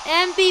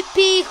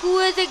MVP. Who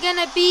is it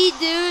gonna be,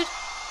 dude?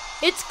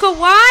 It's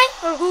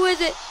Kawhi? Or who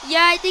is it?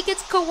 Yeah, I think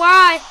it's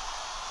Kawhi.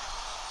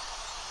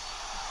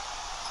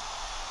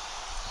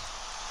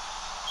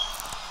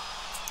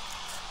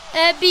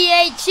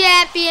 NBA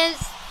champions.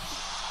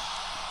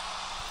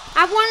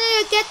 I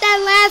wanted to get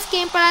that last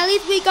game, but at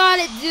least we got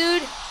it,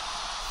 dude.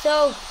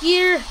 So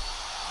here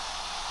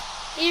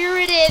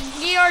it is.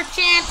 We are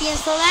champions,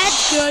 so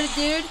that's good,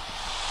 dude.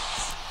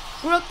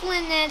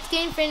 Brooklyn Nets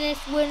game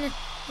finished. Winner.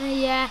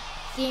 Yeah,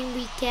 game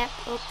recap.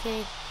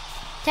 Okay.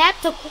 Tap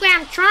to quit.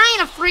 I'm trying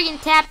to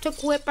freaking tap to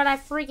quit, but I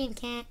freaking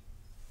can't.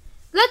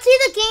 Let's see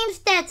the game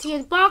stats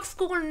here. Box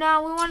score,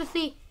 no. We want to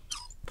see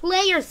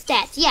player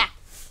stats. Yeah.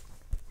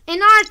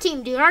 And our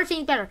team, dude. Our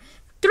team's better.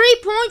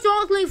 3 points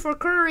only for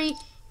Curry.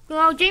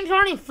 Well, James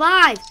Harden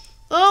 5.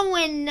 Oh,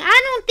 and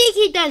I don't think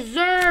he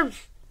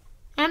deserves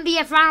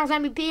NBA Finals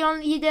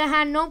MVP. He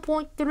had no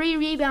point, 3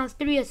 rebounds,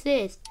 3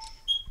 assists.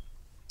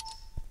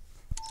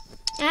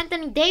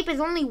 Anthony Davis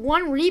only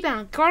 1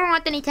 rebound. Carl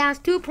Anthony Towns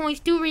 2 points,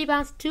 2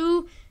 rebounds,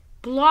 2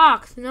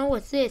 blocks, no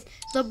assists.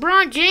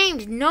 LeBron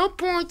James no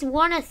points,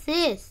 1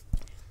 assist.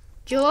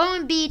 Joel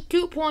Embiid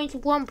 2 points,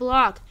 1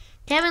 block.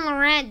 Kevin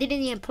Durant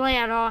didn't even play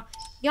at all.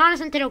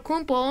 Giannis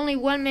Antetokounmpo only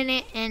 1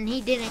 minute and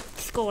he didn't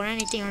score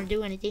anything or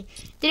do anything.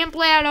 Didn't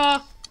play at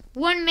all.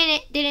 1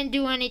 minute, didn't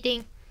do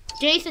anything.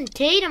 Jason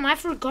Tatum, I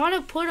forgot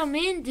to put him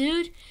in,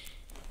 dude.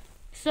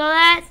 So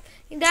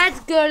that's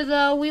good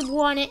though. We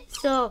won it.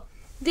 So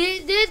this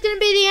is gonna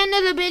be the end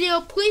of the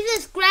video. Please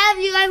subscribe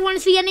if you guys want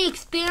to see any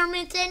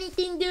experiments,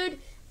 anything, dude.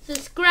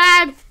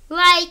 Subscribe,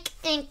 like,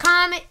 and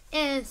comment,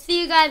 and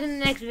see you guys in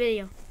the next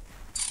video.